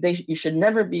 you should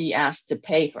never be asked to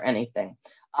pay for anything.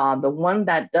 The one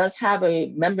that does have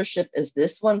a membership is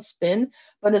this one, SPIN,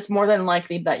 but it's more than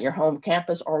likely that your home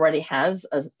campus already has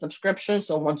a subscription.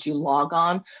 So once you log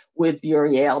on with your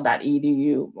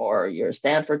yale.edu or your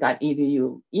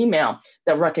stanford.edu email,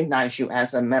 they'll recognize you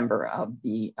as a member of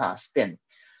the SPIN.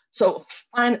 So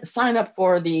sign up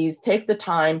for these, take the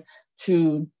time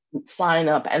to sign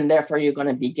up, and therefore you're going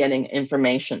to be getting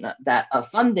information that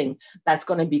funding that's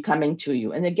going to be coming to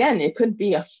you. And again, it could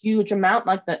be a huge amount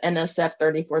like the NSF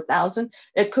 34,000.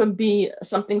 It could be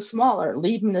something smaller.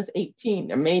 Liebman is 18.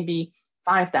 There may be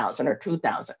 5,000 or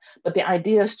 2,000. But the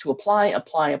idea is to apply,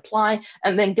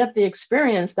 and then get the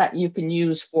experience that you can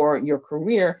use for your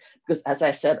career. Because as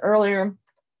I said earlier,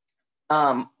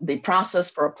 the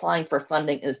process for applying for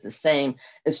funding is the same.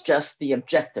 It's just the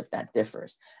objective that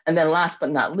differs. And then last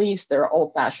but not least, there are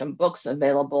old-fashioned books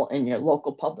available in your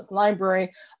local public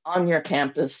library, on your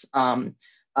campus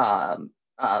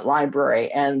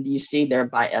library. And you see there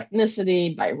by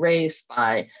ethnicity, by race,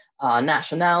 by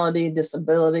nationality,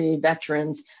 disability,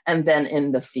 veterans, and then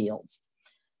in the fields.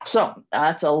 So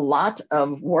that's a lot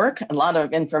of work, a lot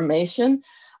of information.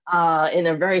 In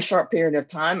a very short period of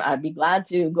time. I'd be glad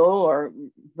to go or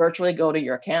virtually go to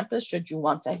your campus should you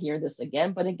want to hear this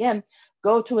again. But again,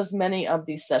 go to as many of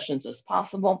these sessions as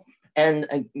possible, and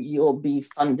you'll be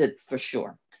funded for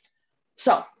sure.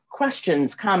 So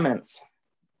questions, comments?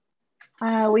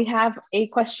 We have a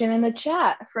question in the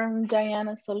chat from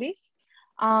Diana Solis.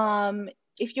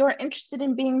 If you're interested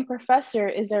in being a professor,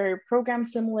 is there a program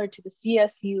similar to the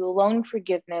CSU loan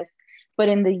forgiveness, but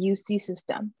in the UC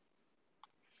system?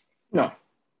 No,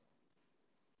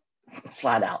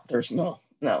 flat out, there's no.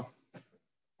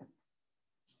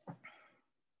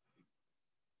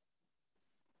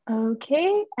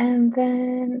 Okay, and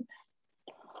then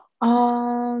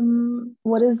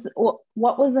what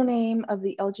was the name of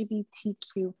the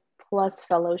LGBTQ plus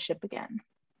fellowship again?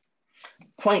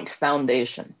 Point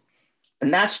Foundation,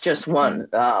 and that's just one.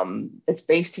 It's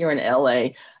based here in LA.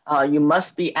 You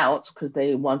must be out because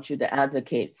they want you to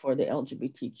advocate for the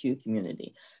LGBTQ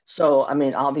community. So, I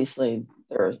mean, obviously,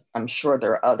 I'm sure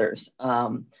there are others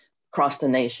across the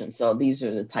nation. So these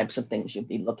are the types of things you'd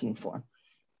be looking for.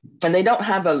 And they don't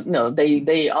have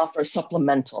they offer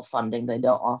supplemental funding. They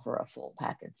don't offer a full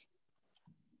package.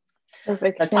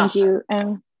 Perfect, Natasha.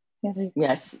 Thank you.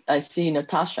 Yes, I see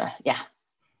Natasha, yeah.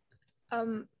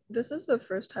 This is the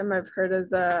first time I've heard of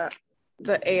the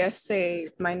ASA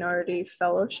Minority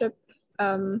Fellowship,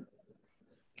 and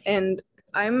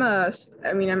I'm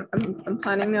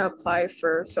planning to apply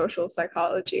for social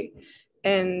psychology,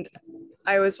 and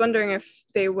I was wondering if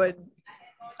they would,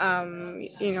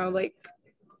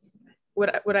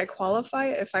 would I qualify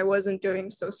if I wasn't doing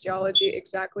sociology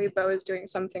exactly, but I was doing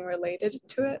something related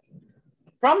to it?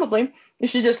 Probably. You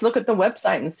should just look at the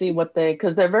website and see what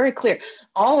because they're very clear.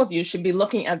 All of you should be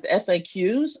looking at the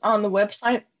FAQs on the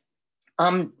website,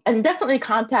 and definitely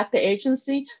contact the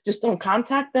agency. Just don't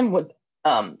contact them with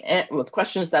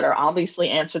questions that are obviously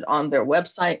answered on their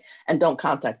website, and don't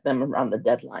contact them around the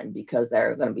deadline because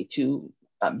they're going to be too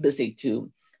busy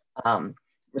to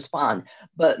respond.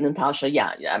 But Natasha,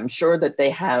 yeah, I'm sure that they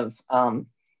have, I'm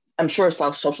sure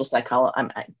social psychology,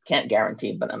 I can't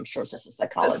guarantee, but I'm sure social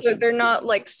psychology. So they're not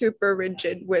like super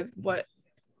rigid with what,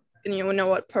 and you know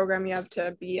what program you have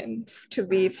to be in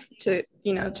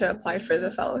to apply for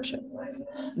the fellowship.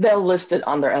 They'll list it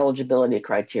on their eligibility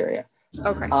criteria.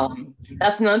 Okay.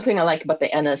 That's another thing I like about the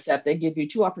NSF. They give you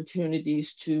 2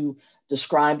 opportunities to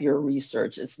describe your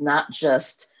research. It's not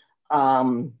just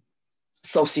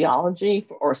sociology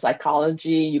or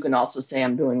psychology. You can also say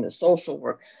I'm doing the social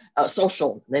work,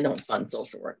 they don't fund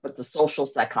social work, but the social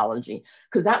psychology,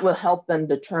 because that will help them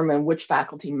determine which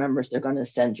faculty members they're going to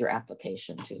send your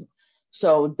application to.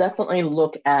 So definitely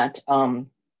look at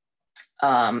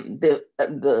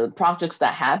the projects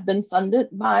that have been funded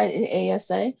by the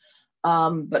ASA,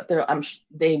 but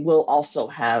they will also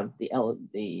have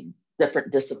the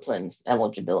different disciplines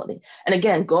eligibility. And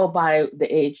again, go by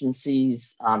the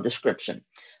agency's description.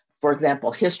 For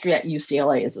example, history at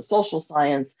UCLA is a social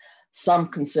science. Some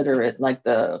consider it, like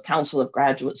the Council of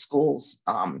Graduate Schools,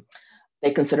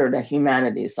 they consider it a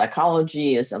humanities.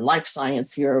 Psychology is a life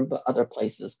science here, but other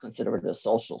places consider it a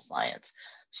social science.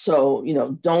 So,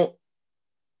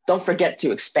 don't forget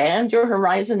to expand your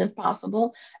horizon if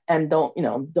possible, and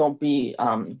don't be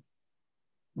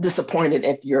disappointed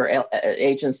if your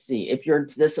agency, if your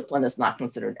discipline is not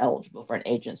considered eligible for an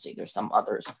agency. There's some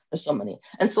others, there's so many.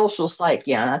 And social psych,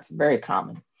 yeah, that's very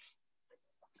common.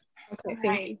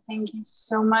 Okay, thank you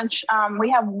so much. We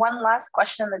have one last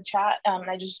question in the chat.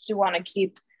 I just do want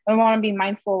to be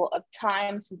mindful of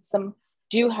time, since some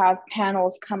do have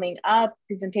panels coming up,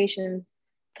 presentations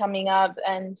coming up,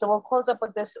 and so we'll close up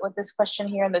with this question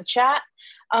here in the chat.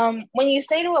 When you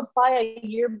say to apply a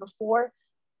year before,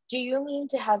 do you mean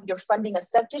to have your funding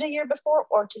accepted a year before,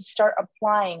 or to start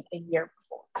applying a year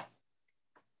before?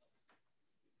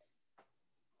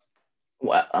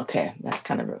 Well, okay, that's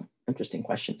kind of an interesting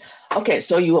question. Okay,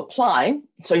 so you're applying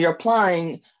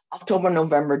October,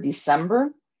 November,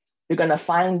 December. You're going to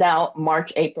find out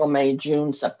March, April, May,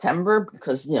 June, September,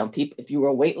 because people, if you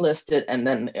were waitlisted and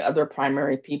then other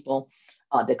primary people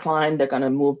declined, they're going to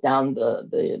move down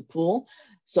the pool.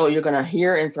 So you're going to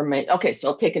hear information. Okay, so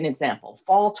I'll take an example.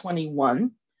 Fall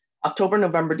 21, October,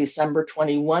 November, December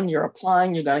 21, you're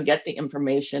applying. You're going to get the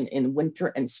information in winter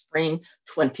and spring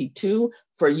 22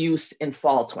 for use in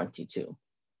fall 22.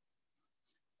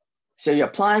 So you're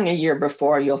applying a year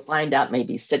before, you'll find out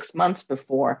maybe 6 months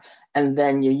before, and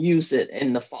then you use it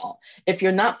in the fall. If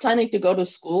you're not planning to go to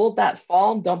school that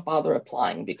fall, don't bother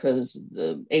applying, because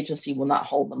the agency will not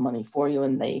hold the money for you,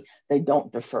 and they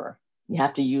don't defer. You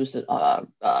have to use it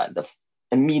the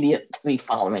immediately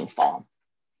following fall.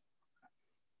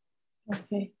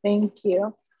 Okay, thank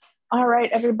you. All right,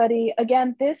 everybody.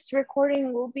 Again, this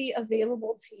recording will be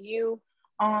available to you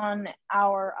on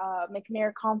our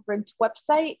McNair conference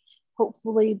website,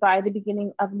 hopefully by the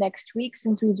beginning of next week,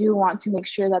 since we do want to make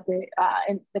sure that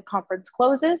the conference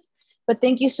closes. But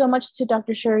thank you so much to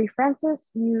Dr. Sherry Francis.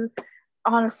 You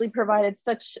honestly provided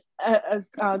such a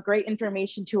great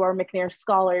information to our McNair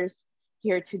scholars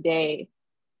here today.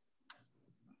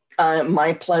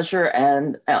 My pleasure.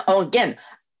 And again,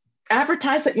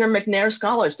 advertise that you're McNair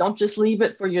scholars. Don't just leave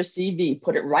it for your CV.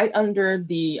 Put it right under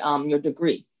your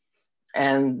degree.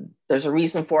 And there's a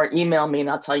reason for it. Email me and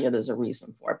I'll tell you there's a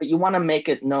reason for it. But you want to make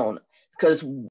it known, because